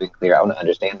everything crisp and clear. I want to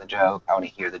understand the joke. I want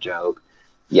to hear the joke.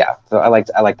 Yeah. So I like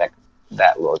that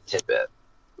little tidbit.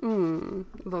 A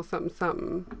little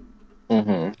something.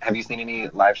 Mm-hmm. Have you seen any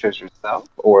live shows yourself?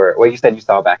 Or, well, you said you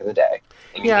saw back in the day.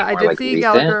 Yeah, I did see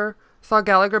Gallagher. Saw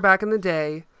Gallagher back in the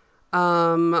day.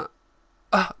 The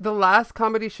last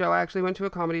comedy show, I actually went to a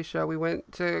comedy show. We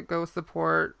went to go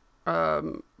support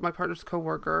my partner's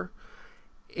coworker,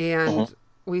 and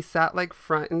we sat like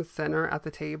front and center at the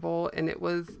table, and it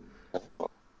was,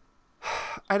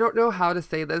 I don't know how to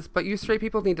say this, but you straight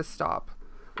people need to stop.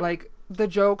 Like, the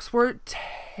jokes were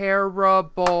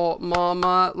terrible,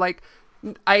 mama. Like,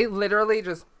 I literally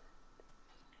just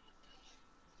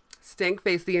stink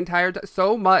face the entire time,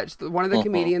 so much that one of the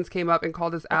comedians came up and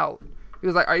called us out. He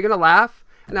was like, "Are you gonna laugh?"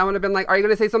 And I would have been like, "Are you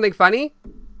gonna say something funny?"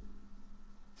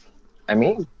 I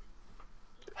mean,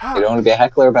 you don't want to be a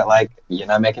heckler, but, like, you're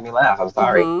not making me laugh. I'm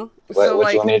sorry. What do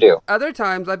you want me to do? Other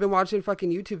times I've been watching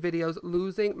fucking YouTube videos,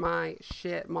 losing my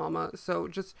shit, mama. So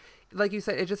just like you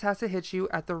said, it just has to hit you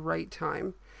at the right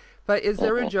time. But is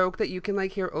there a joke that you can,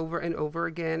 like, hear over and over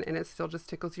again and it still just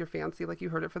tickles your fancy, like you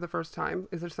heard it for the first time?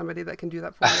 Is there somebody that can do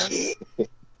that for you?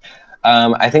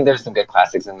 I think there's some good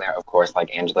classics in there, of course,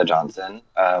 like Angela Johnson.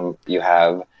 You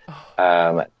have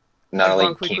not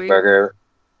only King Burger,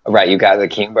 right? You got the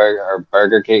King Burger or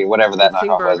Burger King, whatever that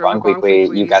knockoff was. Bon Qui Qui.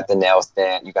 You got the Nail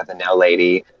Stand. You got the Nail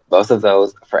Lady. Both of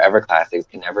those forever classics.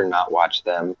 Can never not watch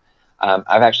them.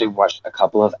 I've actually watched a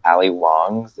couple of Ali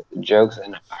Wong's jokes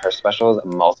in her specials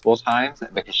multiple times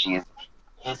because she is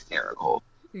hysterical.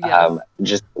 Yes.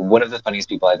 Just one of the funniest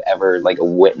people I've ever, like,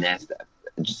 witnessed.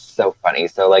 Just so funny.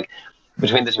 So, like,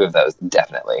 between the two of those,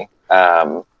 definitely.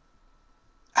 Those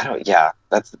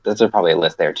are probably a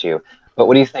list there too. But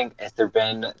what do you think? Has there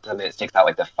been something that sticks out,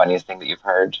 like the funniest thing that you've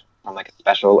heard from, like, a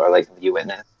special or, like, something you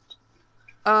witnessed?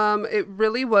 It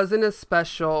really wasn't a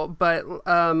special, but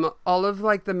all of,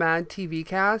 like, the Mad TV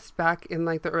cast back in,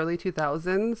 like, the early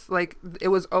 2000s, like, it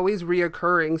was always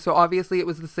reoccurring. So obviously it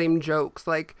was the same jokes,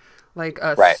 like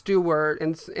right. Stewart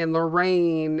and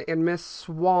Lorraine and Miss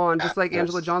Swan, just like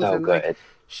Angela Johnson. So good. Like,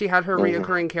 she had her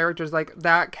reoccurring characters, like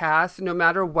that cast, no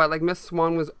matter what. Like, Miss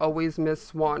Swan was always Miss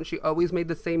Swan. She always made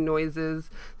the same noises,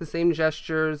 the same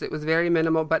gestures. It was very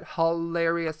minimal, but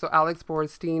hilarious. So Alex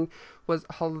Borstein was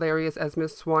hilarious as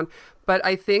Miss Swan. But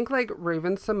I think, like,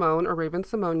 Raven Simone or Raven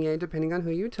Simonier, depending on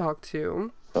who you talk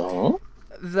to,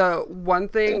 the one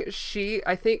thing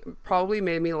I think probably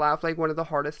made me laugh, like, one of the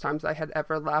hardest times I had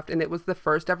ever laughed, and it was the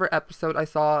first ever episode I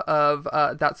saw of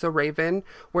That's So Raven,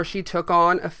 where she took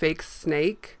on a fake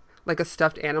snake, like a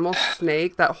stuffed animal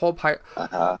snake, that whole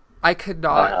I could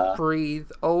not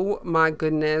breathe. Oh my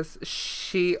goodness.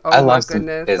 I my love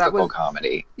goodness. some physical That was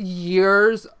comedy.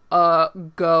 years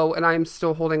ago, and I'm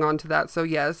still holding on to that. So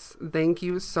yes, thank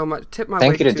you so much. Tip my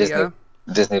Thank wig you to you.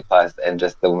 Disney Plus and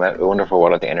just the wonderful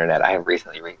world of the internet. I have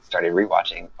recently started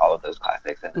rewatching all of those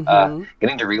classics, and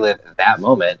getting to relive that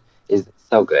moment is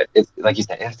so good. It's like you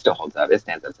said, it still holds up. It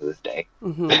stands up to this day.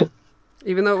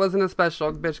 Even though it wasn't a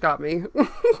special, bitch got me.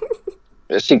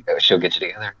 She'll get you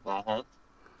together.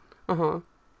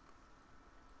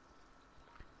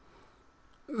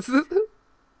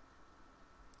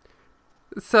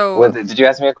 So, did you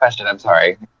ask me a question? I'm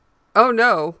sorry. oh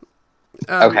no.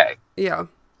 Okay. Yeah.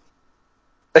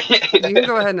 You can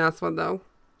go ahead and ask one though.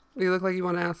 You look like you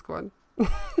want to ask one.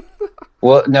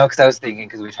 Well, no, because I was thinking,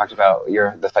 because we talked about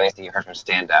the funniest thing you heard from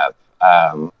stand-up.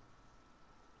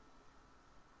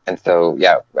 And so,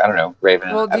 yeah, I don't know,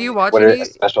 Raven. Well, do you watch what any are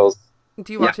specials?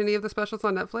 Do you watch any of the specials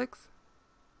on Netflix?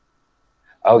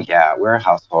 Oh, yeah, we're a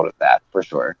household of that, for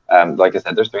sure. Like I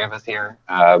said, there's 3 of us here.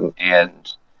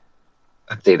 And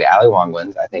let's see, the Ali Wong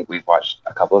ones, I think we've watched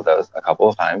a couple of those a couple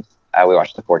of times. We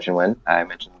watched The Fortune one, I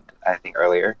mentioned, I think,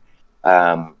 earlier.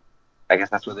 I guess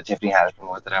that's where the Tiffany Haddish one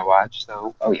was that I watched.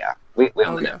 So, oh, yeah, we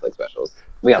own the Netflix specials.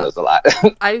 We own those a lot.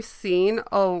 I've seen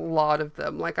a lot of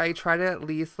them. Like, I try to at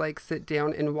least, like, sit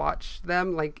down and watch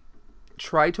them. Like,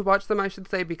 try to watch them, I should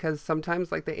say, because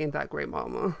sometimes, like, they ain't that great,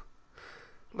 mama.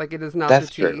 Like, it is not That's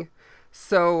the tea. true.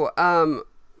 So,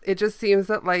 it just seems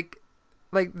that, like,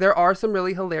 there are some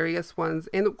really hilarious ones.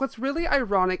 And what's really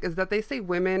ironic is that they say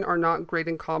women are not great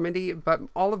in comedy, but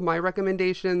all of my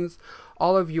recommendations,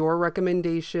 all of your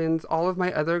recommendations, all of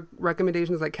my other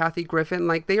recommendations, like Kathy Griffin,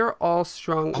 like, they are all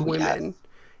strong women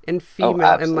and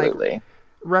female and, like,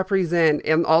 represent.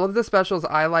 And all of the specials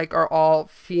I like are all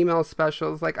female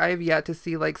specials. Like, I have yet to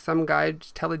see, like, some guy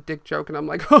just tell a dick joke and I'm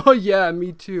like, oh, yeah,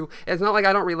 me too. It's not like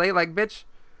I don't relate. Like, bitch,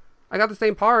 I got the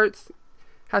same parts.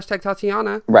 Hashtag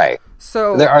Tatiana. Right.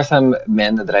 So there are some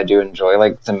men that I do enjoy,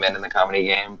 like some men in the comedy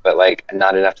game, but like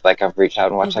not enough to like I've reached out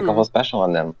and watched like a whole special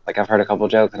on them. Like I've heard a couple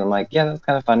jokes and I'm like, yeah, that's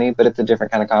kind of funny, but it's a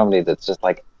different kind of comedy that's just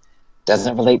like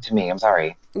doesn't relate to me. I'm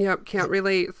sorry. Yep, can't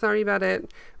relate. Sorry about it.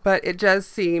 But it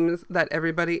just seems that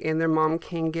everybody and their mom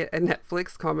can get a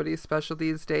Netflix comedy special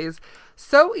these days.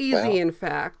 So easy, in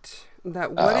fact,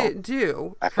 that What It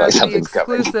Do has to be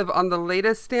exclusive on the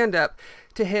latest stand-up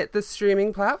to hit the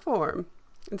streaming platform.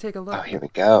 And take a look. Oh, here we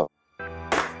go.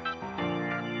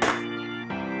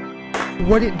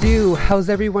 What It Do? How's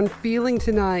everyone feeling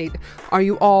tonight? Are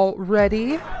you all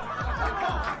ready?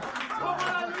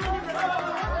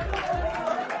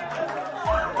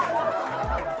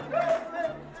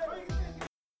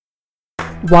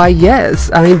 Why,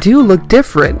 yes, I do look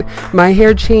different. My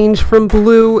hair changed from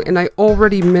blue and I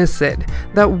already miss it.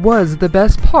 That was the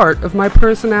best part of my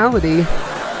personality.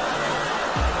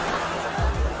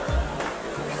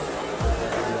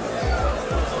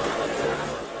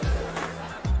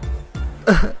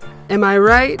 Am I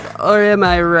right or am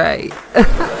I right?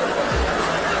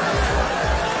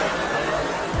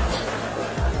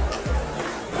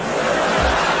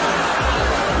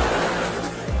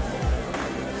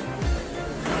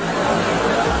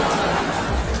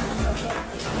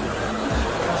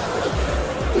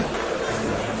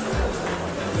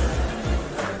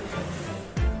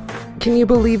 Can you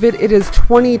believe it? It is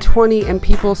 2020 and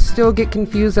people still get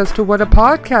confused as to what a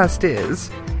podcast is.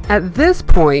 At this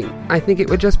point, I think it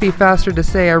would just be faster to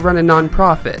say I run a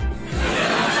nonprofit.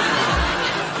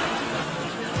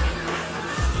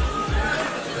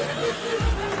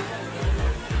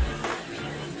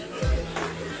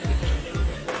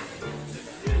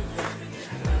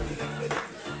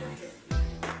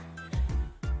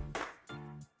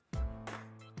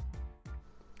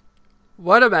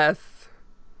 What a mess.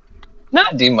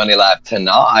 Not D-Money Live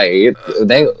tonight.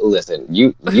 They listen.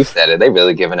 You said it. They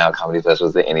really giving out comedy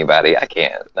specials to anybody. I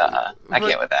can't. I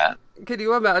can't with that. Can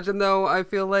you imagine though? I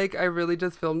feel like if I really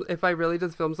just filmed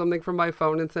something from my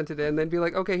phone and sent it in, then be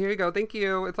like, okay, here you go. Thank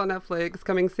you. It's on Netflix.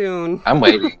 Coming soon. I'm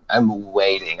waiting. I'm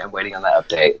waiting on that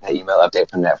update. That email update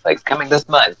from Netflix coming this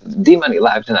month. D-Money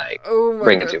Live tonight. Oh my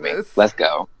Bring goodness. it to me. Let's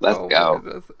go. Let's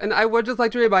go. And I would just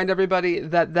like to remind everybody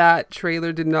that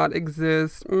trailer did not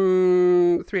exist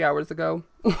 3 hours ago.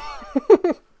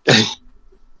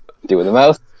 Doing the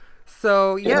most.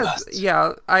 So yes,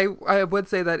 yeah, I would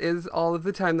say that is all of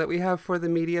the time that we have for the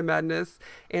Media Madness,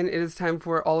 and it is time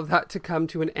for all of that to come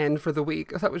to an end for the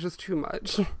week. That was just too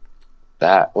much.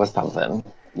 That was something.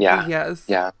 Yeah. Yes.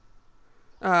 Yeah.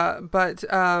 But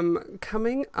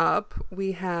coming up,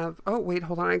 we have. Oh wait,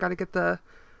 hold on. I gotta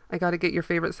get your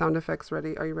favorite sound effects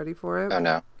ready. Are you ready for it?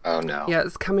 Oh no.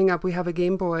 Yes, coming up, we have a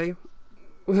Game Boy.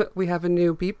 We have a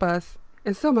new beat bus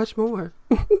and so much more.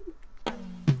 Oh,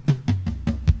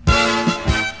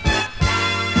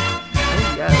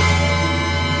 yes.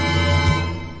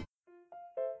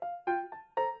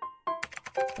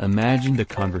 Imagine the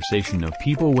conversation of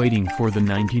people waiting for the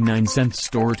 99-cent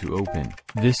store to open.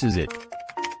 This is it.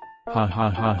 Ha ha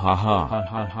ha ha ha ha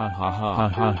ha ha ha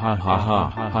ha ha ha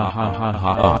ha ha ha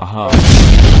ha ha.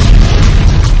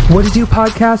 What to Do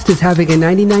podcast is having a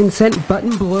 99-cent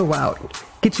button blowout.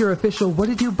 Get your official What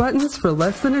to Do buttons for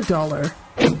less than $1.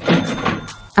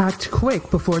 Act quick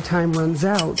before time runs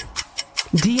out.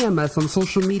 DM us on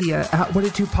social media at What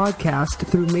to Do podcast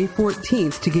through May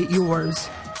 14th to get yours.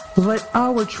 Let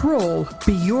our troll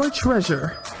be your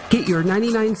treasure. Get your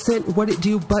 99-cent What It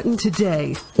Do button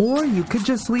today, or you could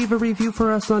just leave a review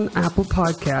for us on Apple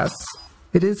Podcasts.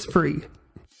 It is free.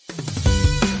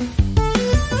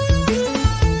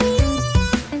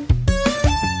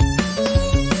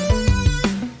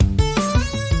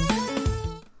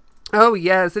 Oh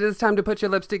yes, it is time to put your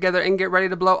lips together and get ready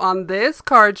to blow on this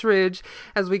cartridge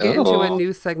as we get into a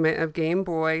new segment of Game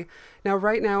Boy. Now,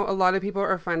 right now, a lot of people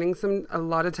are finding a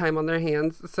lot of time on their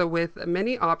hands. So with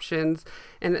many options,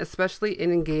 and especially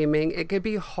in gaming, it could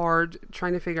be hard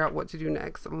trying to figure out what to do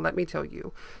next. Let me tell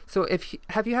you. So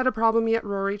have you had a problem yet,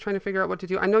 Rory, trying to figure out what to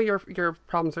do? I know your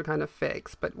problems are kind of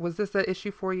fixed, but was this an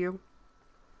issue for you?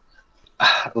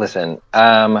 Listen,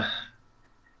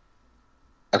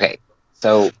 okay,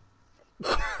 so...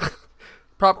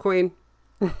 Prop queen.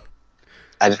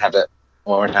 I just have to,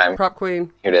 one more time. Prop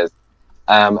queen. Here it is.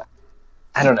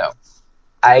 I don't know.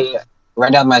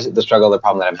 Right now the struggle, the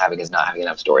problem that I'm having is not having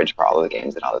enough storage for all of the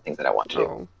games and all the things that I want to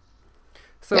do.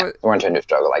 So yeah, we're into a new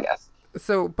struggle, I guess.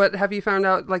 So, but have you found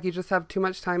out like you just have too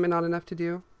much time and not enough to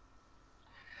do?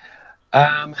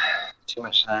 Too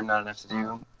much time, not enough to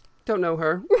do. Don't know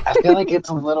her. I feel like it's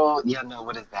a little,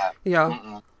 what is that?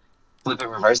 Yeah. Flip it,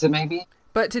 reverse it, maybe?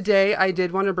 But today, I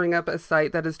did want to bring up a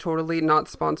site that is totally not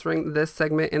sponsoring this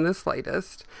segment in the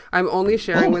slightest. I'm only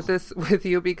sharing with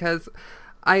you because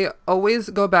I always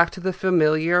go back to the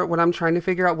familiar when I'm trying to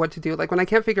figure out what to do. Like when I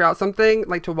can't figure out something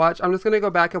like to watch, I'm just going to go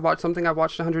back and watch something I've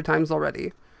watched 100 times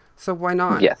already. So why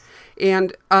not? Yes.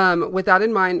 And with that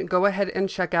in mind, go ahead and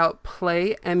check out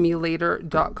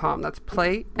playemulator.com. That's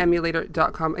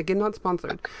playemulator.com. Again, not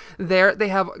sponsored. There they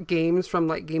have games from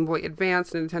like Game Boy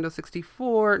Advance, Nintendo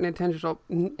 64, Nintendo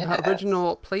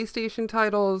original PlayStation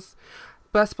titles.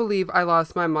 Best believe I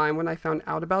lost my mind when I found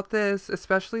out about this,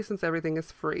 especially since everything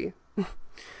is free.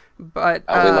 But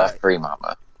we love free,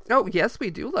 mama. Oh, yes, we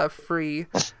do love free.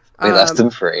 We love them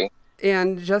free.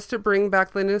 And just to bring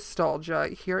back the nostalgia,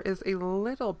 here is a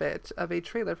little bit of a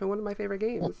trailer from one of my favorite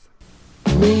games.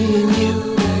 Me and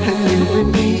you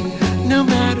and me, no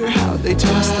matter how they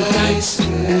toss the dice,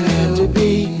 and to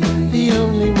be the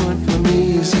only one for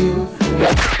me is you.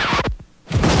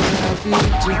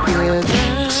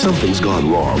 Something's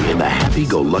gone wrong in the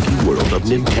happy-go-lucky world of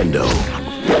Nintendo.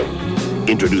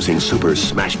 Introducing Super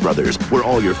Smash Bros., where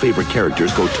all your favorite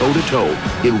characters go toe-to-toe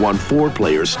in one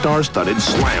 4-player star-studded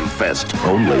slam fest,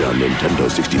 only on Nintendo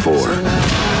 64.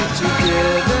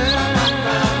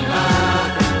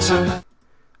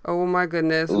 Oh my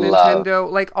goodness, Nintendo,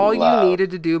 like all you needed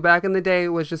to do back in the day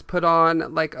was just put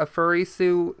on like a furry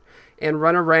suit and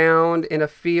run around in a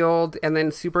field and then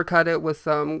supercut it with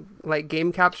some like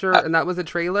game capture and that was a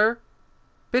trailer.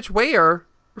 Bitch, where?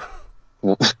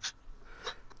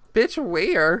 Bitch,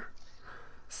 where?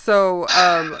 So,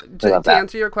 to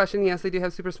answer your question, yes, they do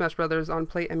have Super Smash Brothers on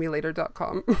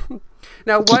playemulator.com.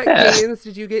 Now, what games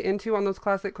did you get into on those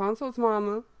classic consoles,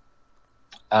 Mama?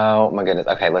 Oh my goodness.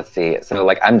 Okay, let's see. So,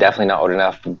 like, I'm definitely not old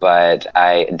enough, but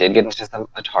I did get into some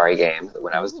Atari games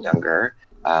when I was younger.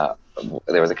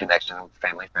 There was a connection. A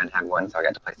family friend had one, so I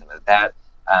got to play some of that.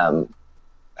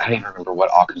 I don't even remember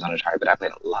what all comes on Atari, but I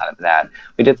played a lot of that.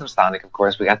 We did some Sonic, of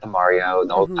course. We got the Mario,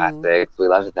 the old classics. We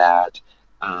loved that.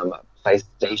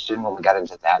 PlayStation, when we got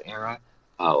into that era,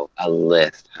 a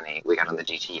list, honey. We got on the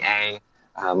GTA.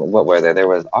 What were there? There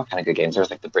was all kind of good games. There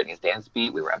was like the Britney's Dance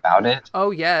Beat. We were about it.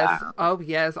 Oh, yes.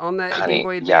 On the Game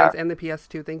Boy Advance and the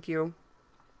PS2. Thank you.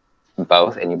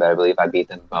 Both, and you better believe I beat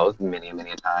them both many,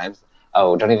 many times.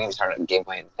 Oh, don't even start on Game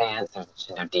Boy Advance. There's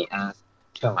the Nintendo DS.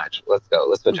 Too much. Let's go.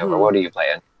 Let's switch over. What are you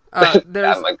playing? I'm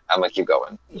gonna keep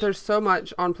going. There's so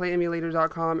much on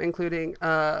playemulator.com, including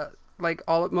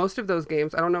most of those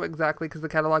games. I don't know exactly because the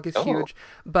catalog is huge,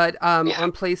 but on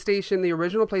PlayStation, the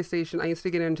original PlayStation, I used to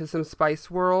get into some Spice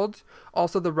World,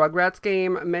 also the Rugrats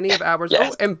game, many of ours.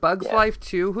 And Bugs Life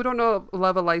too. Who don't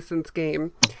love a licensed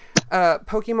game?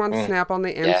 Pokemon Snap on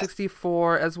the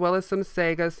N64, as well as some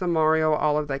Sega, some Mario,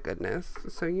 all of that goodness.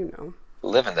 So you know,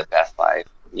 living the best life.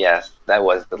 Yes, that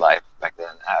was the life back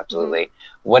then. Absolutely.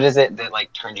 What is it that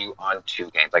like turned you on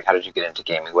to games? Like, how did you get into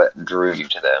gaming? What drew you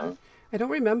to them? I don't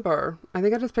remember. I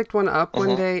think I just picked one up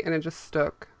one day and it just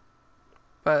stuck.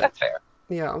 But That's fair.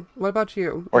 yeah. What about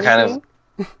you? We're Anything?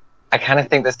 I kind of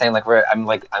think the same. Like, I'm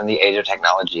the age of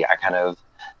technology. I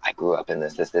grew up in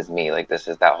this. This is me. Like, this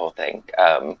is that whole thing.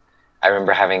 I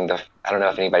remember having I don't know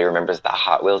if anybody remembers the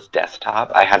Hot Wheels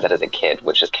desktop. I had that as a kid,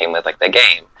 which just came with like the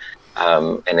game.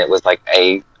 And it was like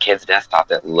a kid's desktop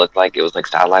that looked like it was like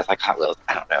stylized like Hot Wheels.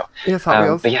 I don't know. Yes, Hot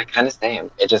Wheels. But yeah, kind of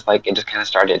same. It just kind of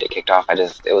started. It kicked off.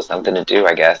 It was something to do,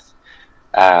 I guess.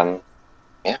 Yeah.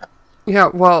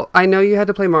 Yeah, well, I know you had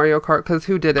to play Mario Kart because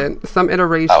who didn't? Some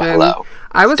iteration. Oh, hello.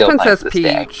 I was Still playing Princess to this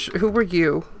day. Peach. Who were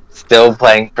you? Still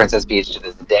playing Princess Peach to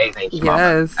this day. Thank you, Mama.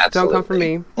 Yes, don't come for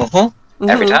me.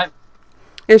 Every time.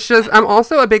 It's just, I'm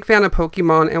also a big fan of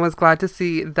Pokemon and was glad to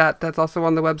see that that's also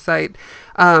on the website.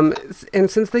 And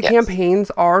since the campaigns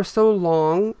are so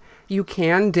long, you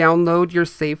can download your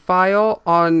save file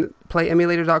on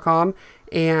playemulator.com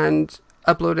and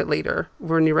upload it later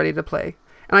when you're ready to play.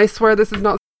 And I swear this is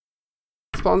not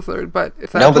sponsored, but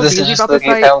if that's No, but this is just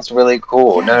looking, it sounds really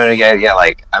cool. Yes. No,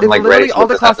 like, I'm it's like literally ready to all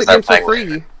the classic games for free.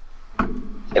 Later.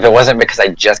 If it wasn't because I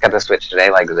just got the Switch today,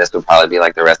 like, this would probably be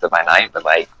like the rest of my night, but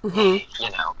like, you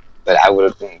know, but I'm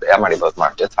already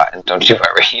bookmarked. It's fine. Don't you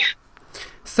worry.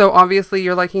 So obviously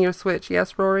you're liking your Switch,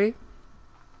 yes, Rory?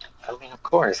 I mean, of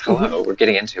course. Hello, we're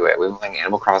getting into it. We've been playing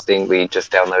Animal Crossing. We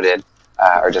just downloaded,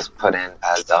 or just put in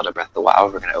Zelda Breath of the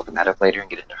Wild. We're going to open that up later and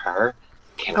get into her.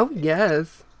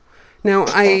 Yes. Now,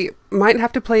 I might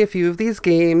have to play a few of these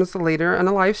games later on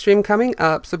a live stream coming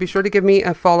up, so be sure to give me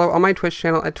a follow on my Twitch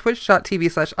channel at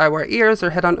twitch.tv/iwearears,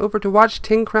 or head on over to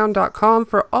watchtingcrown.com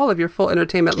for all of your full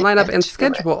entertainment lineup and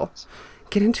schedule.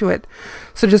 Get into it.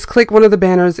 So just click one of the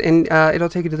banners and it'll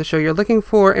take you to the show you're looking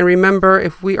for. And remember,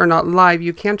 if we are not live,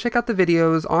 you can check out the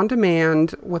videos on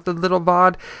demand with the little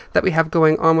VOD that we have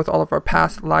going on with all of our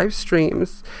past live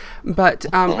streams. But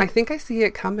I think I see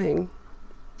it coming.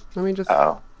 Let me just...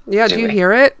 Yeah, do you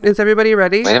hear it? Is everybody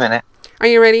ready? Wait a minute. Are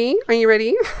you ready? Are you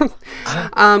ready?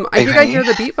 I think I hear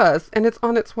the beat buzz, and it's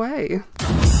on its way.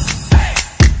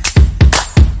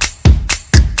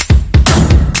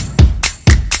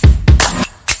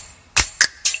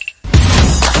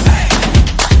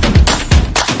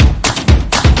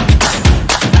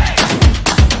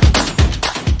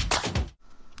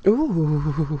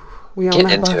 Ooh, we on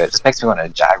Get into it. This makes me want to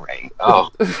gyrate.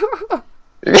 Oh.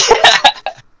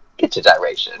 Get your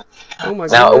gyration. Oh my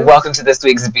now, goodness. welcome to this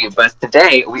week's Beat Buzz.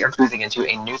 Today, we are cruising into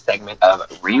a new segment of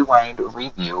Rewind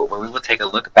Review, where we will take a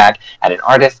look back at an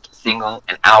artist, single,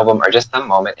 an album, or just some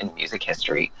moment in music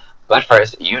history. But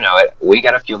first, you know it, we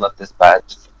gotta fuel up this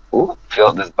butt. Ooh, fuel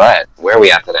up this butt. Where are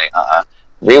we at today?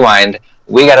 Rewind.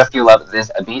 We gotta fuel up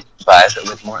this Beat Buzz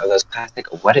with more of those classic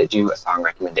What It Do song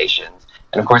recommendations.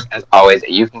 And of course, as always,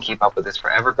 you can keep up with this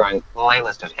forever growing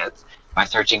playlist of hits by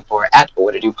searching for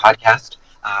 @What It Do Podcast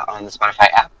on the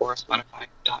Spotify app or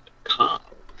Spotify.com.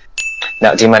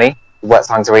 Now, D-Money, what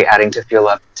songs are we adding to fuel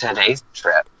up today's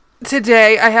trip?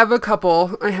 Today, I have a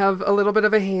couple. I have a little bit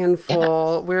of a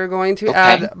handful. We're going to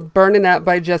add Burnin' Up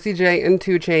by Jessie J and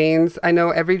 2 Chainz. I know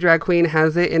every drag queen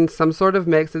has it in some sort of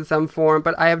mix in some form,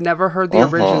 but I have never heard the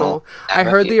original. I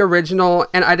heard the original,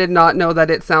 and I did not know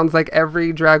that it sounds like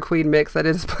every drag queen mix that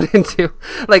it is put into.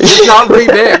 Like, it's not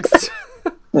remixed.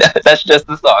 No, that's just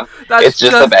the song. It's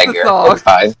just a banger. It's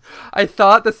fine. I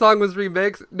thought the song was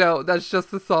remixed. No, that's just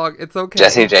the song. It's okay.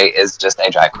 Jessie J is just a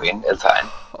drag queen. It's fine.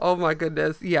 Oh my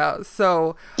goodness. Yeah.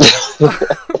 So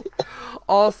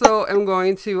also I'm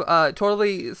going to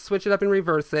totally switch it up and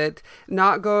reverse it.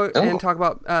 Not go and talk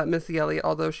about Missy Elliott,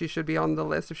 although she should be on the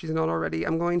list if she's not already.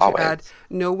 I'm going to add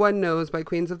No One Knows by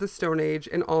Queens of the Stone Age,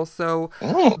 and also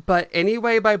But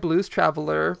Anyway by Blues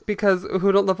Traveler, because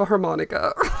who don't love a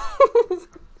harmonica?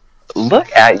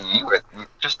 Look at you. You're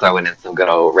just throwing in some good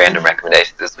old random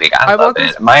recommendations this week. I love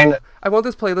it. I want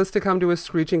this playlist to come to a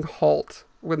screeching halt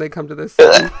when they come to this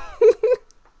song.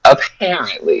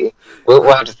 Apparently. We'll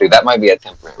have to see. That might be a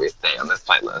temporary stay on this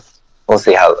playlist. We'll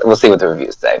see what the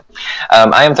reviews say.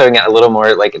 I am throwing out a little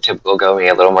more like a typical go-me,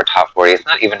 a little more top 40s.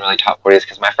 Not even really top 40s,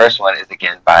 because my first one is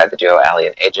again by the duo Ali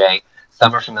and AJ.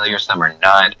 Some are familiar, some are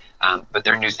not. But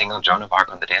their new single, Joan of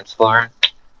Arc on the Dance Floor.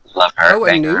 Love her. Oh,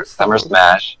 a new Summer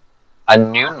Smash. A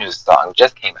new song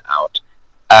just came out.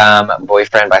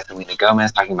 Boyfriend by Selena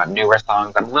Gomez, talking about newer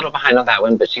songs. I'm a little behind on that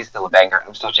one, but she's still a banger.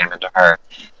 I'm still jamming to her.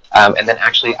 And then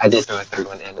actually, I did throw a third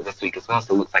one in this week as well,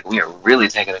 so it looks like we are really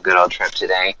taking a good old trip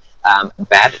today.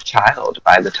 Bad Child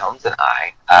by The Tones and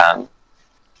I.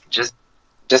 Just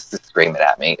to scream it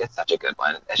at me. It's such a good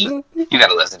one. It's just, you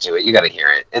gotta listen to it. You gotta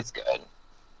hear it. It's good.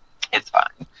 It's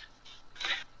fine.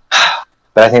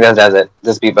 But I think that does it.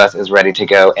 This Beat Bus is ready to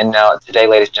go. And now, today,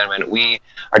 ladies and gentlemen, we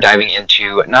are diving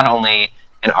into not only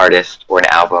an artist or an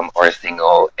album or a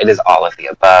single, it is all of the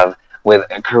above, with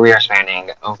a career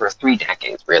spanning over 3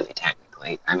 decades, really,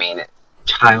 technically. I mean,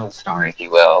 child star, if you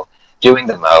will, doing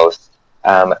the most.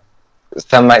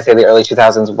 Some might say the early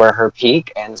 2000s were her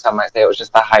peak, and some might say it was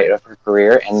just the height of her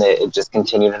career, and that it just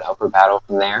continued an upward battle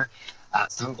from there.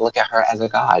 Some look at her as a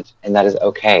god, and that is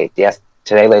okay. Yes,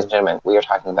 today, ladies and gentlemen, we are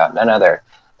talking about none other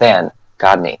than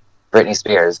Godney, Britney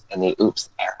Spears, in the Oops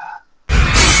era.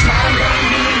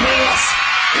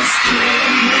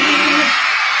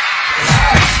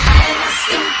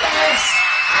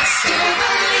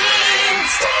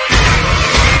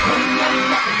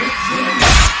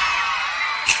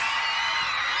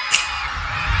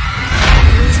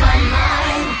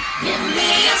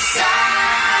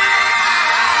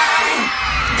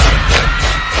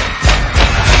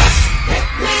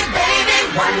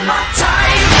 One more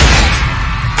time.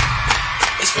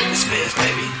 It's Britney Spears,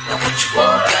 baby. Now what you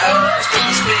want, girl? It's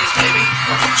Britney Spears, baby.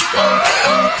 Now what you want,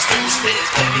 girl? It's Britney Spears,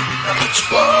 baby. Now what you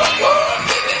want,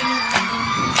 baby?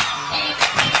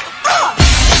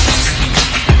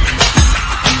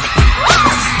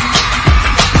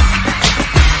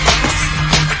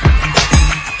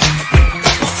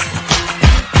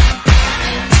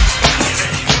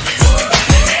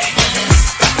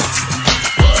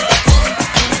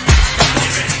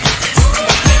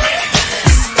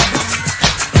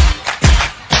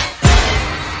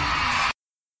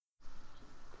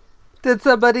 Did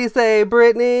somebody say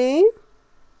Britney?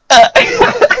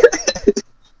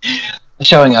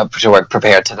 Showing up to work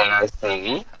prepared today, I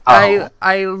see. Oh.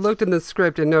 I looked in the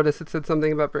script and noticed it said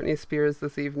something about Britney Spears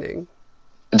this evening.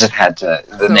 Just had to,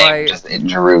 the So name it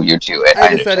drew you to it.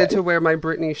 I decided to wear my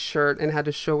Britney shirt and had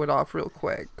to show it off real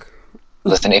quick.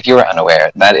 Listen, if you were unaware,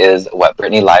 that is what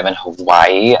Britney live in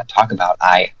Hawaii, talk about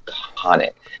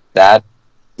iconic. That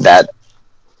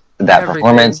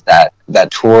performance, that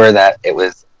tour, that it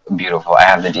was beautiful. I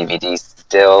have the DVD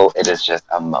still. It is just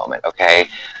a moment, okay?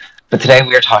 But today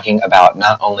we are talking about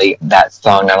not only that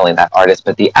song, not only that artist,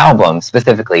 but the album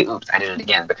specifically. Oops, I did it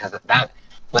again, because that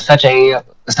was such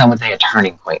some would say a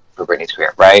turning point for Britney's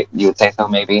career, right? You would say so,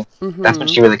 maybe? Mm-hmm. That's when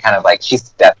she really kind of she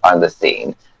stepped on the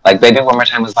scene. Baby One More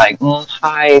Time was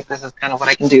hi, this is kind of what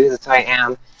I can do, this is who I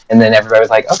am. And then everybody was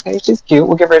like, okay, she's cute,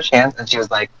 we'll give her a chance. And she was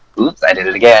like, oops, I did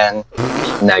it again.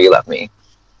 Now you love me.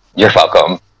 You're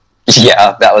welcome.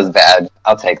 Yeah, that was bad.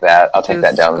 I'll take that. I'll take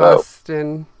that down vote.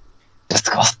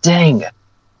 Disgusting.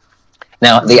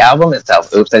 Now, the album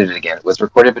itself, Oops, I Did It Again, was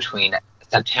recorded between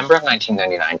September of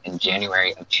 1999 and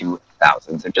January of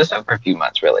 2000. So just over a few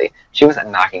months, really. She was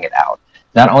knocking it out.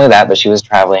 Not only that, but she was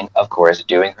traveling, of course,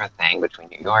 doing her thing between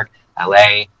New York,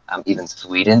 LA, even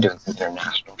Sweden, doing some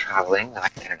international traveling,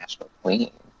 like an international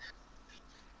queen.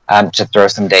 To throw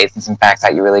some dates and some facts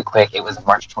at you really quick, it was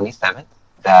March 27th.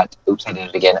 That Oops, I Did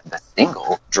It Again, the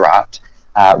single, dropped,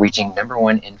 reaching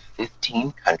 #1 in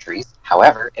 15 countries.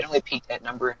 However, it only peaked at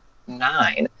number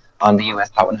 9 on the U.S.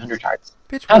 Hot 100 charts.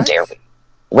 Bitch, how dare we?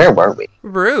 Where were we?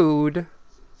 Rude.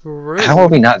 How were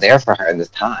we not there for her in this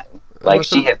time?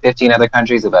 She hit 15 other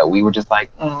countries, but we were just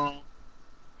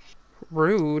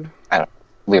Rude.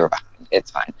 We were behind.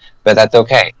 It's fine. But that's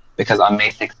okay. Because on May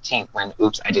 16th, when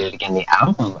Oops, I Did It Again, the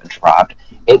album dropped,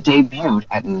 it debuted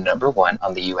at #1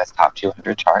 on the U.S. Top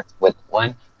 200 charts with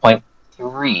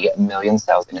 1.3 million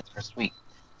sales in its first week.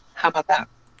 How about that?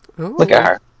 Ooh. Look at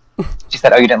her. She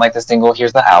said, you didn't like the single?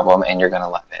 Here's the album, and you're going to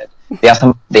love it.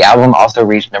 The album also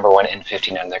reached #1 in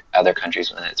 15 other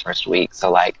countries within its first week.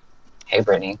 So, hey,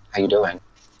 Britney, how you doing?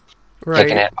 Right.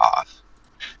 Kicking it off.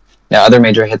 Now, other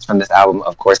major hits from this album,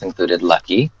 of course, included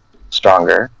Lucky,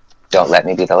 Stronger, Don't Let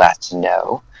Me Be the Last to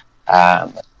Know.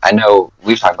 I know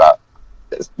we've talked about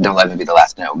this, Don't Let Me Be the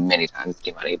Last to Know many times,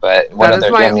 D-Money, but do you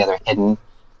have any other hidden...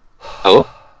 Oh?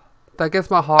 That gets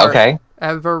my heart. Okay.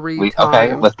 Every time.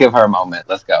 Okay, let's give her a moment.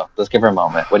 Let's go. Let's give her a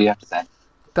moment. What do you have to say?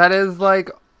 That is I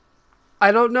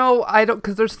don't know.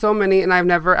 Because there's so many, and I've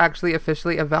never actually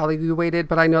officially evaluated,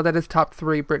 but I know that is top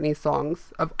 3 Britney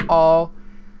songs of all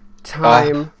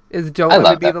time. Is Don't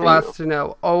Let Me Be the Last to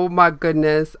Know. Oh my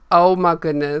goodness. Oh my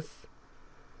goodness.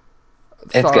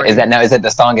 It's good. Is it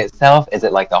the song itself? Is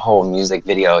it the whole music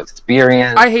video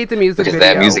experience? I hate the music video.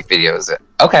 Because that music video is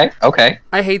okay.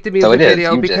 I hate the music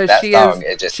video because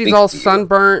she's all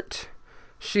sunburnt.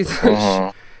 She's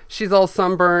she's all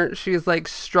sunburnt. She's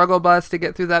struggle bus to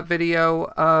get through that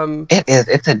video.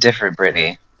 It's a different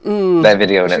Britney. That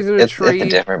video it's a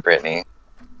different Britney.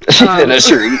 She's in a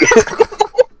tree.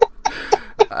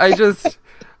 I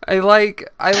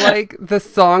like the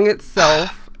song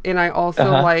itself, And I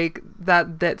also like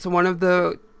that's one of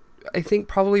the, I think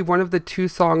probably one of the 2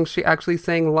 songs she actually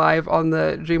sang live on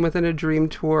the Dream Within a Dream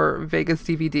tour Vegas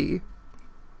DVD.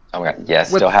 Oh my God, yes,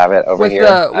 still have it over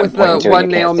here. With the one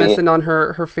nail missing on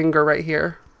her finger right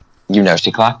here. You know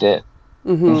she clocked it.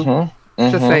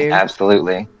 Just saying.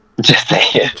 Absolutely. Just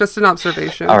saying. Just an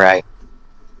observation. All right.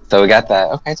 So we got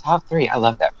that. Okay, top 3. I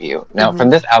love that for you. Now, from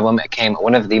this album, it came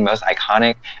one of the most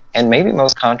iconic and maybe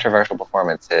most controversial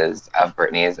performances of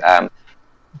Britney's.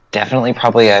 Definitely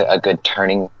probably a good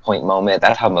turning point moment.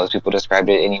 That's how most people described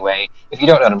it anyway. If you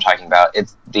don't know what I'm talking about,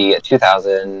 it's the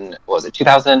 2000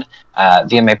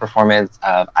 VMA performance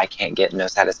of I Can't Get No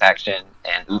Satisfaction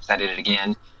and Oops, I Did It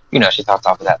Again. You know, she talks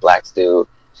off of that black suit.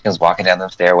 She comes walking down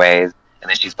those stairways. And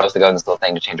then she's supposed to go in this little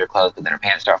thing to change her clothes, but then her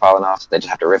pants start falling off, so they just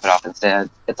have to rip it off instead.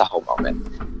 It's a whole moment.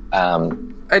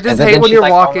 I just hate when you're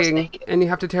walking and you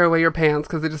have to tear away your pants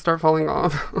because they just start falling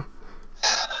off.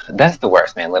 That's the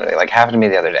worst, man, literally. Like, happened to me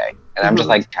the other day. And I'm just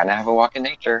like, trying to have a walk in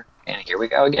nature. And here we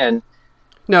go again.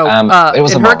 No, it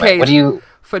was in a her moment. case,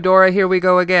 Fedora, here we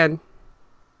go again.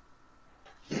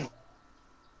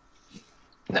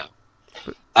 No.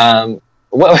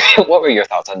 What were your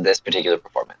thoughts on this particular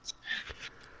performance?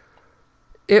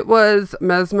 It was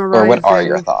mesmerizing. Or what are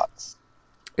your thoughts?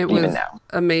 It even was now?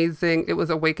 Amazing. It was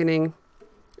awakening.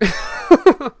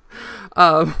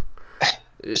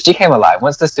 She came alive.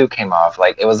 Once the suit came off,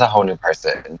 like, it was a whole new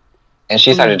person. And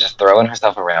she started just throwing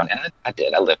herself around. And I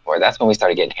lived for it. That's when we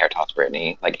started getting hair toss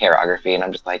Britney, like hairography. And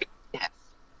I'm just like, yes,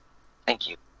 thank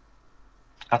you.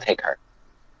 I'll take her.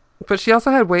 But she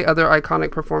also had way other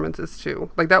iconic performances,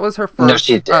 too. Like, that was her first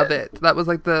of it. That was,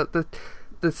 like, the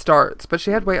starts. But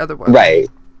she had way other ones. Right.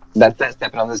 That's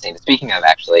stepping on the scene. Speaking of,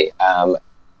 actually, I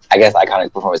guess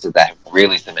iconic performances that have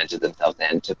really cemented themselves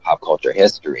into pop culture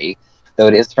history, though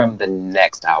it is from the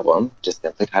next album, just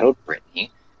simply titled Britney.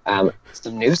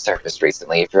 Some news surfaced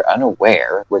recently, if you're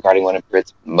unaware, regarding one of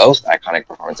Brit's most iconic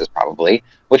performances, probably,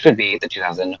 which would be the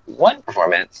 2001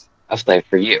 performance of Slave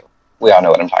for You. We all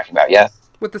know what I'm talking about, yes?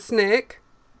 With the snake?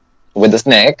 With the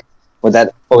snake. With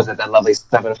that, what was it, that lovely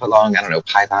 7-foot-long, I don't know,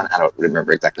 python? I don't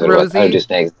remember exactly what it was. I don't do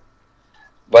snakes.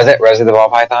 Was it Rosie the Ball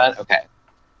Python? Okay.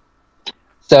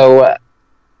 So,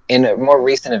 in more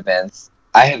recent events,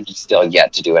 I have still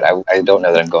yet to do it. I don't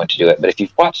know that I'm going to do it, but if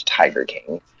you've watched Tiger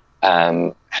King,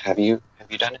 have you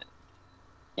done it?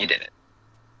 You did it.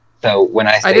 So when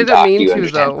I say doc, you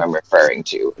understand who I'm referring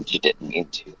to. But you didn't mean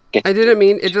to. I didn't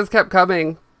mean, it just kept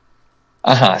coming.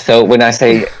 So when I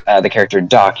say the character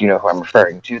Doc, you know who I'm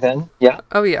referring to then? Yeah?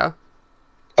 Oh, yeah.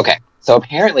 Okay. So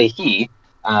apparently he,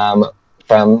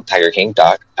 from Tiger King,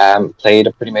 Doc, played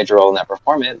a pretty major role in that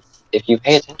performance. If you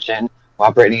pay attention,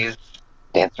 while Britney's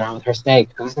dancing around with her snake,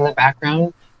 who's in the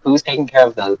background? Who's taking care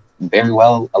of the very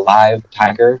well alive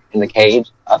tiger in the cage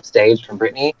upstage from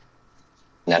Britney?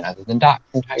 None other than Doc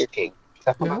from Tiger King.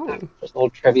 So how about that? Just a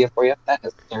little trivia for you. That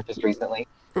has surfaced recently.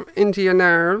 Into your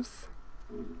nerves.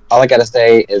 All I gotta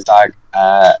say is, Doc,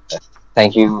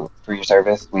 thank you for your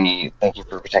service. We thank you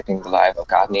for protecting the life of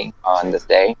Godney on this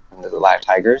day from the live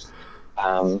tigers.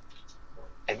 And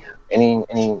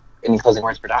any closing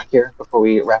words for Doc here before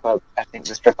we wrap up? I think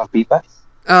the strip of Beat Bus.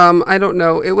 I don't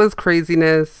know. It was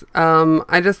craziness.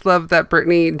 I just love that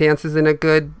Britney dances in a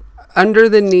good under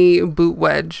the knee boot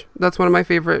wedge. That's one of my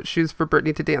favorite shoes for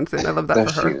Britney to dance in. I love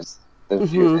that for her. Those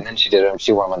shoes. And then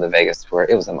she wore them on the Vegas tour.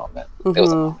 It was a moment. It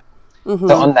was a moment.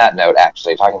 So on that note,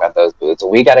 actually, talking about those boots,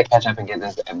 we got to catch up and get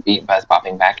this Beat Buzz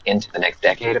popping back into the next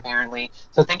decade, apparently.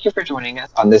 So thank you for joining us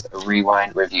on this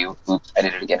Rewind Review Oops, I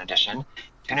Did It Again edition.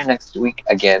 Tune in next week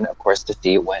again, of course, to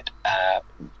see what's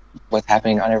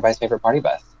happening on everybody's favorite party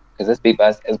bus, because this Beat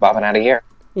Buzz is bobbing out of here.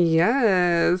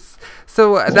 Yes.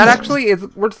 So that actually is,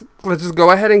 let's just go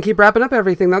ahead and keep wrapping up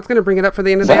everything. That's going to bring it up for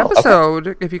the end of the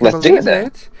episode, if you can believe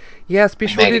it. Yes, be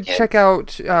sure to check out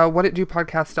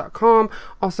whatitdopodcast.com.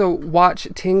 Also, watch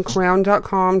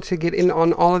 10crown.com to get in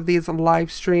on all of these live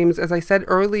streams. As I said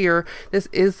earlier, this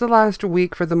is the last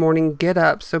week for the morning get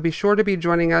up, so be sure to be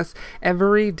joining us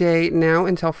every day now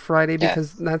until Friday,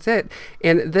 because that's it.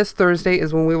 And this Thursday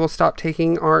is when we will stop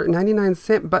taking our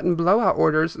 99-cent button blowout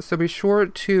orders, so be sure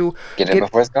to get in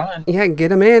before it's gone. Yeah, get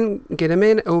them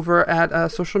in over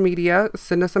at social media.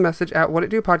 Send us a message at What It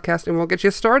Do Podcast and we'll get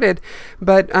you started.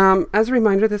 But as a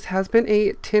reminder, this has been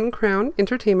a 10 Crown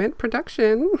Entertainment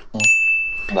production.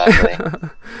 Lovely.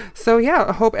 So yeah,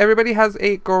 I hope everybody has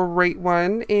a great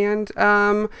one, and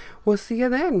we'll see you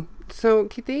then. So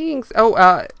thanks.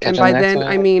 And by then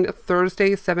I mean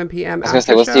Thursday 7 p.m. I was gonna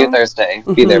say we'll see you Thursday.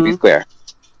 Be there, be square.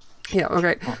 Yeah,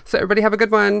 okay. So everybody have a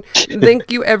good one.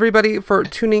 Thank you, everybody, for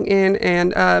tuning in.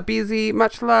 And BZ,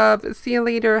 much love. See you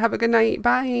later. Have a good night.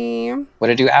 Bye. What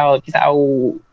to do out? Peace out.